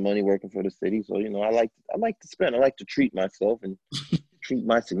decent amount of money working for the city. So, I like to spend. I like to treat myself and treat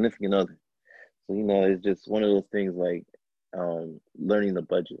my significant other. So, it's just one of those things like learning the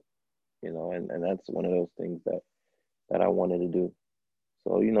budget, and that's one of those things that I wanted to do.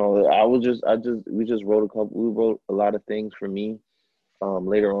 So, we wrote a lot of things for me.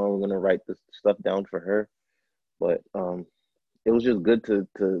 Later on, we're going to write this stuff down for her. But it was just good to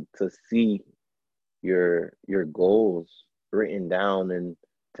see your goals written down and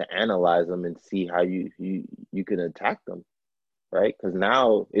to analyze them and see how you can attack them, right? Because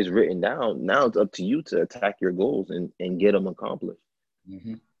now it's written down. Now it's up to you to attack your goals and get them accomplished.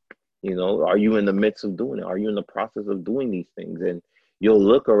 Mm-hmm. You know, are you in the midst of doing it? Are you in the process of doing these things? And you'll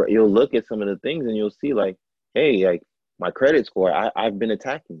look at some of the things and you'll see like, hey, like my credit score, I've been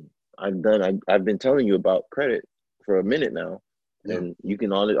attacking. I've been telling you about credit for a minute now, Yeah. and you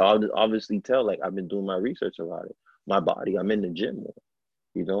can obviously tell like I've been doing my research about it. My body, I'm in the gym more.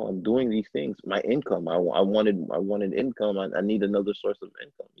 You know, I'm doing these things. My income, I wanted income. I need another source of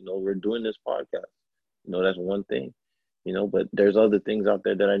income. You know, we're doing this podcast. You know, that's one thing. You know, but there's other things out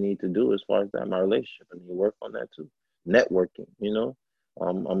there that I need to do as far as that my relationship. I need to work on that too. Networking. You know,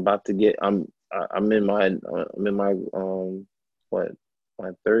 I'm about to get. I'm in my what my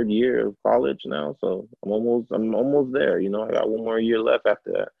third year of college now, so I'm almost there. You know, I got one more year left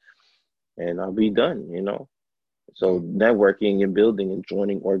after that, and I'll be done. You know, so Yeah. networking and building and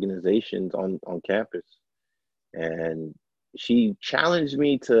joining organizations on campus. And she challenged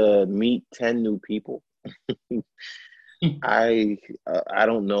me to meet 10 new people. I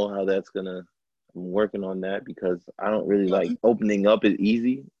don't know how that's gonna. I'm working on that because I don't really like opening up is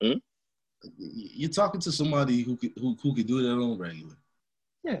easy. You're talking to somebody who could do that on regular.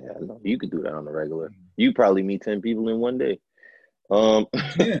 Yeah, no, you could do that on the regular. You probably meet 10 people in one day. Um, I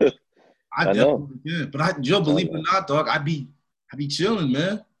can. I I know, definitely can. But Joe, I believe it or know. not, dog, I be chilling,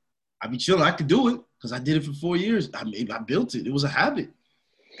 man. I be chilling. I could do it because I did it for 4 years. I built it. It was a habit.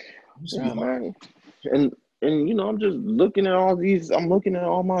 It used to be Yeah, hard. man. And you know, I'm just looking at all these. I'm looking at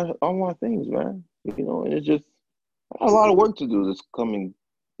all my things, man. You know, and it's just I have a lot of work to do this coming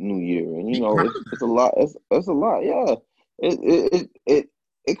new year, and you Be know, proud it's a lot. It's a lot. Yeah.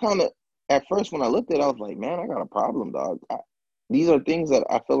 It kind of at first when I looked at it, I was like, man, I got a problem, dog. These are things that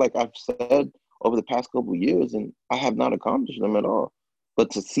I feel like I've said over the past couple of years, and I have not accomplished them at all. But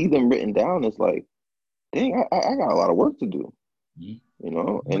to see them written down, it's like, dang, I got a lot of work to do, of it. you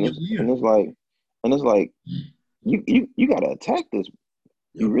know. On And your it's and year. it's like and it's like you got to attack this.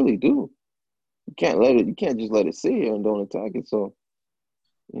 You Yep. really do. You can't let it. You can't just let it sit here and don't attack it. So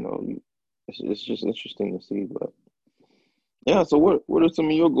you know, it's just interesting to see. But yeah. So what are some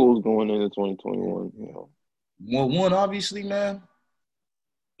of your goals going into 2021? You know. Well, one, obviously, man,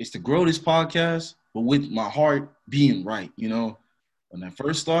 is to grow this podcast, but with my heart being right. You know, when I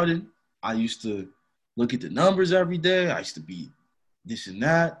first started, I used to look at the numbers every day. I used to be this and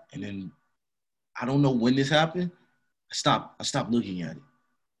that. And then I don't know when this happened. I stopped looking at it.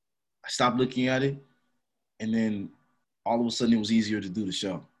 I stopped looking at it. And then all of a sudden it was easier to do the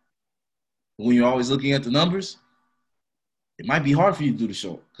show. When you're always looking at the numbers, it might be hard for you to do the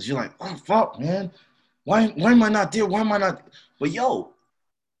show because you're like, oh fuck, man, why am I not there? Why am I not? But yo,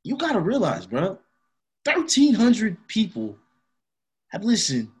 you gotta realize, bro, 1,300 people have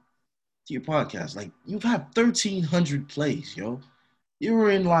listened to your podcast. Like you've had 1,300 plays, yo. You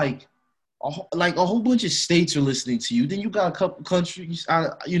were in like a whole bunch of states are listening to you. Then you got a couple countries,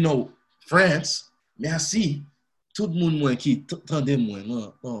 France. Merci. Tout le monde moi qui tendait moi,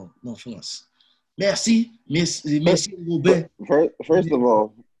 non, France. Merci, But Robin. first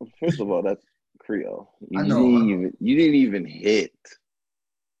of all, that's Creole. I You know. didn't even you didn't even hit.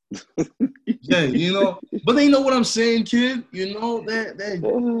 Yeah, but they know what I'm saying, kid. You know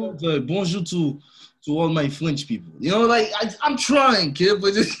that bonjour to all my French people. You know, like I'm trying, kid,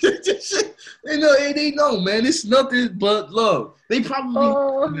 but they know, man. It's nothing but love. They probably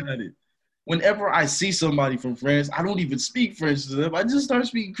Oh, at it. Whenever I see somebody from France, I don't even speak French to them. I just start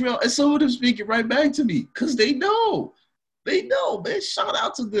speaking Creole, and some of them speak it right back to me because they know. They know, man. Shout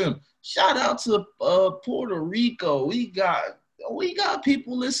out to them. Shout out to Puerto Rico. We got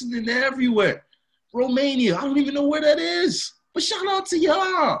people listening everywhere. Romania, I don't even know where that is. But shout out to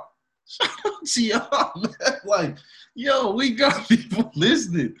y'all. Shout out to y'all, man. Like, yo, we got people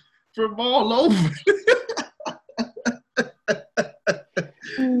listening from all over.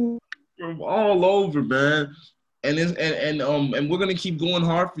 From all over, man. And we're gonna keep going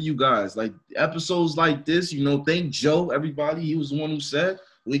hard for you guys. Like episodes like this, thank Joe, everybody. He was the one who said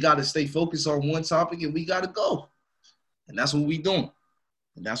we gotta stay focused on one topic and we gotta go. And that's what we doing.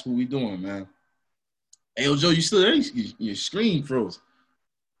 And that's what we doing, man. Hey, yo, Joe, you still there? Your screen froze.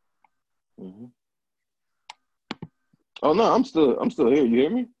 mhm. Oh no, I'm still here. You hear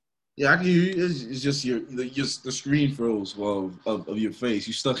me? Yeah, I can hear you. It's just the screen froze of your face.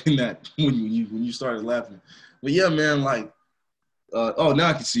 You stuck in that when you started laughing. But yeah, man, like now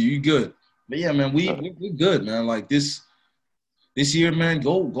I can see you. You good. But yeah, man, we're good, man. Like this year, man,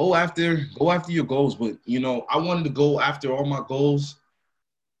 go after your goals. But I wanted to go after all my goals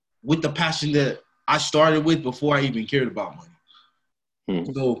with the passion that I started with before I even cared about money.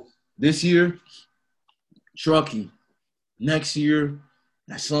 So this year, trucking. Next year,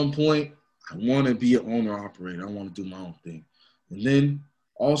 at some point, I want to be an owner operator. I want to do my own thing. And then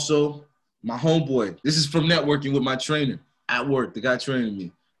also, my homeboy, this is from networking with my trainer at work, the guy training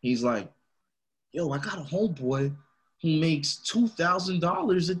me. He's like, yo, I got a homeboy who makes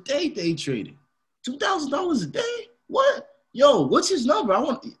 $2,000 a day trading. $2,000 a day? What? Yo, what's his number? I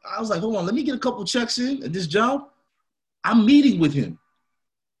was like, hold on, let me get a couple checks in at this job. I'm meeting with him.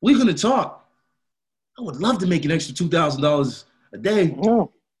 We're going to talk. I would love to make an extra $2,000 a day.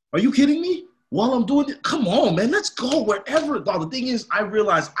 No. Are you kidding me? While I'm doing it, come on, man, let's go wherever. The thing is, I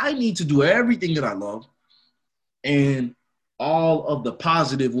realize I need to do everything that I love, and all of the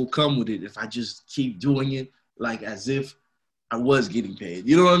positive will come with it if I just keep doing it like as if I was getting paid.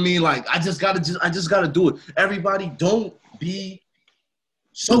 You know what I mean? Like I just gotta do it. Everybody, don't be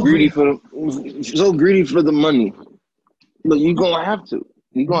so greedy for the money, but you're gonna have to.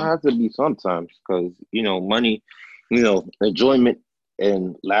 You're gonna have to be sometimes, because money, enjoyment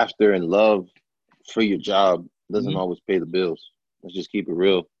and laughter and love for your job doesn't always pay the bills. Let's just keep it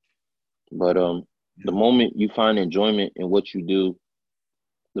real. But the moment you find enjoyment in what you do,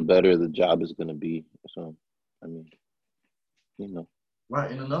 the better the job is gonna be. So, I mean,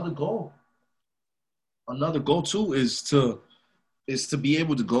 Right, and another goal too is to be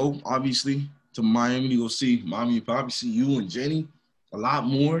able to go, obviously, to Miami to go see mommy and poppy, see you and Jenny a lot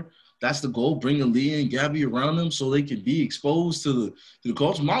more. That's the goal. Bring Aaliyah and Gabby around them so they can be exposed to the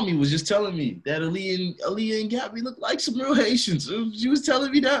culture. Mommy was just telling me that Aaliyah and Gabby look like some real Haitians. She was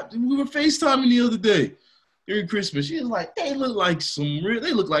telling me that. We were FaceTiming the other day during Christmas. She was like, they look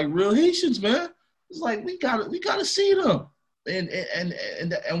like real Haitians, man. It's like we gotta see them.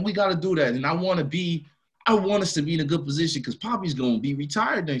 And we gotta do that. And I want us to be in a good position because Poppy's gonna be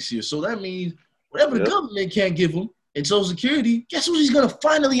retired next year. So that means whatever the government can't give him and Social Security, guess what? He's gonna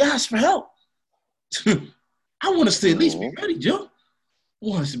finally ask for help. I want us to at least be ready, Joe. I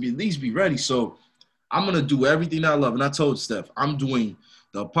want us to at least be ready. So I'm gonna do everything I love. And I told Steph, I'm doing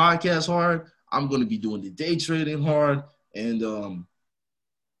the podcast hard. I'm gonna be doing the day trading hard and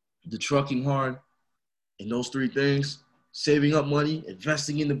the trucking hard. And those three things, saving up money,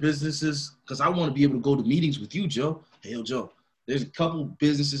 investing in the businesses, because I want to be able to go to meetings with you, Joe. Hey, yo, Joe, there's a couple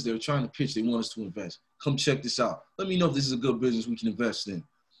businesses that are trying to pitch. They want us to invest. Come check this out. Let me know if this is a good business we can invest in.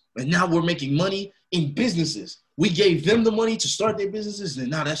 And now we're making money in businesses. We gave them the money to start their businesses, and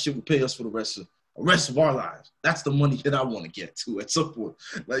now that shit will pay us for the rest of our lives. That's the money that I want to get to at some point.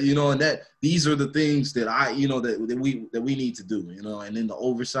 Like, and that these are the things that that we need to do, and then the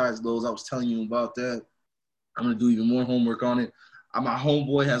oversized loads, I was telling you about that. I'm going to do even more homework on it. My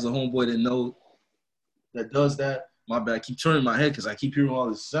homeboy has a homeboy that does that. My bad. I keep turning my head because I keep hearing all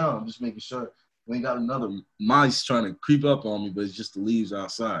this sound. I'm just making sure we ain't got another mice trying to creep up on me, but it's just the leaves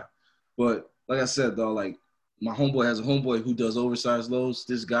outside. But like I said, though, like my homeboy has a homeboy who does oversized loads.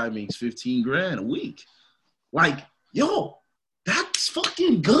 This guy makes $15,000 a week. Like, yo, that's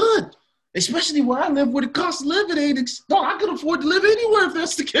fucking good. Especially where I live, where the cost of living ain't. I could afford to live anywhere if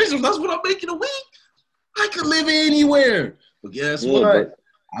that's the case. If that's what I'm making a week, I could live anywhere. But guess what?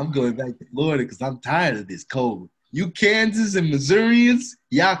 I'm going back to Florida because I'm tired of this cold. You Kansas and Missourians,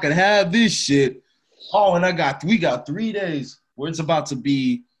 y'all can have this shit. Oh, and we got 3 days where it's about to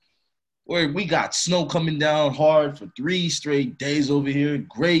be, where we got snow coming down hard for 3 straight days over here.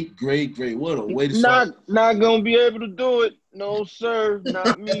 Great, great, great. What a way to start. Not gonna be able to do it. No, sir.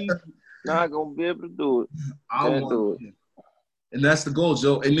 Not me. Not gonna be able to do it. Can't do it. And that's the goal,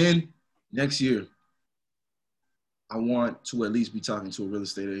 Joe. And then next year, I want to at least be talking to a real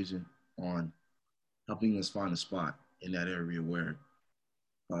estate agent on helping us find a spot in that area where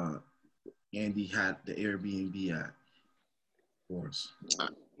Andy had the Airbnb at for us.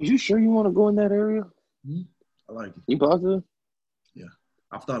 You sure you want to go in that area? Mm-hmm. I like it. You positive? Yeah.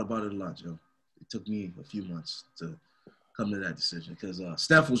 I've thought about it a lot, Joe. It took me a few months to come to that decision because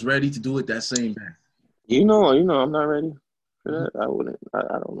Steph was ready to do it that same day. I'm not ready for that. I wouldn't. I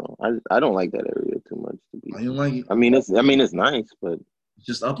don't know. I don't like that area too much to be. You don't like it? I mean, it's nice, but it's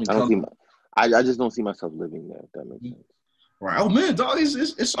just up and coming. I just don't see myself living there. If that makes sense. Right. Oh man, dog,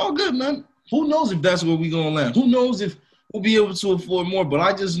 it's all good, man. Who knows if that's where we gonna land? Who knows if we'll be able to afford more? But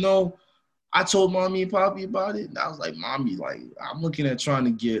I just know I told mommy and poppy about it, and I was like, mommy, like I'm looking at trying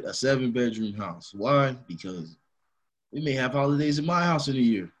to get a 7-bedroom house. Why? Because we may have holidays in my house in a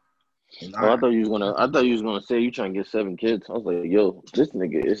year. And I thought you was gonna say you trying to get 7 kids. I was like, yo, this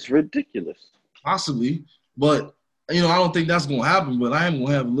nigga is ridiculous. Possibly, but I don't think that's gonna happen. But I am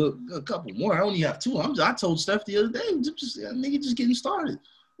gonna have a couple more. I only have 2. I told Steph the other day, just getting started.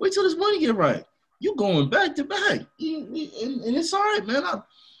 Wait till this money get right. You going back to back, and it's all right, man.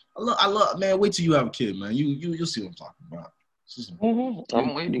 I love, man. Wait till you have a kid, man. You'll see what I'm talking about.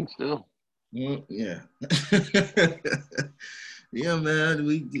 I'm waiting still. Yeah. Yeah, man.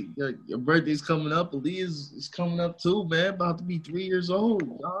 Your birthday's coming up. Aaliyah's is coming up too, man. About to be 3 years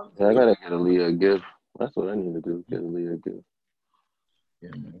old, dog. Yeah, I gotta get Aaliyah a gift. That's what I need to do. Get Aaliyah a gift. Yeah,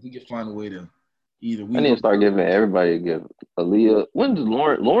 man. We can find a way to either I we need go. to start giving everybody a gift. Aaliyah. When does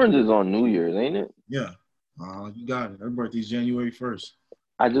Lauren? Lauren's is on New Year's, ain't it? Yeah. You got it. Her birthday's January 1st.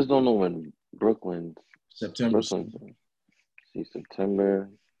 I just don't know when Brooklyn's. September. See, September.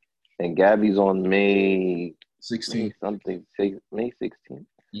 And Gabby's on May 16th. May 16th.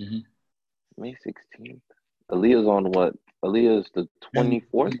 Mm-hmm. May 16th. Aaliyah's on what? Aaliyah's the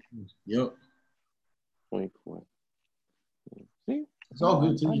 24th? Yep. 24th. See? It's all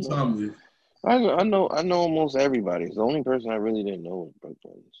good. Take your time with it. I know almost everybody. It's the only person I really didn't know was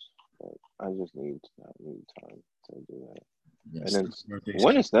Brooklyn's. But I need time to do that. Yeah, and then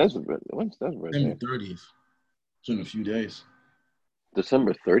when is Steph's birthday? December 30th. It's in a few days.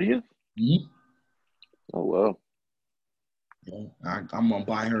 December 30th? Mm-hmm. Oh, wow. Yeah, I'm gonna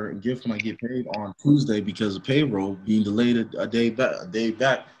buy her a gift when I get paid on Tuesday because of payroll being delayed a day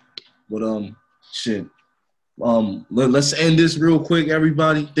back. But shit. Let's end this real quick,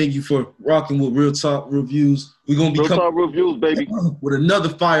 everybody. Thank you for rocking with Real Talk Reviews. We're gonna be Real Talk Reviews, baby, with another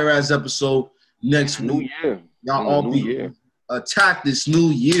fire ass episode next week. New year. Y'all all be attack this new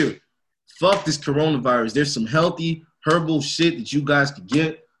year. Fuck this coronavirus. There's some healthy herbal shit that you guys could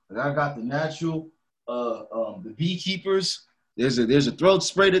get. Like I got the natural, the beekeepers. There's a throat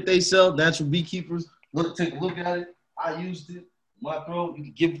spray that they sell. Natural beekeepers. Take a look at it. I used it. My throat. You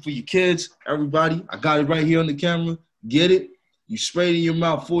can give it for your kids. Everybody. I got it right here on the camera. Get it. You spray it in your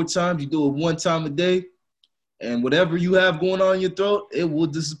mouth 4 times. You do it 1 time a day, and whatever you have going on in your throat, it will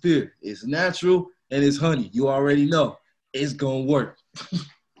disappear. It's natural and it's honey. You already know it's gonna work.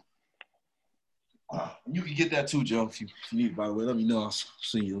 You can get that too, Joe, if you need it, by the way. Let me know. I'll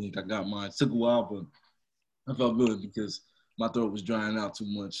send you a link. I got mine. It took a while, but I felt good because my throat was drying out too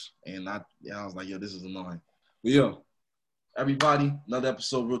much. And I was like, yo, this is annoying. But yo, everybody, another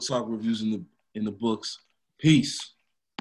episode of Real Talk Reviews in the books. Peace.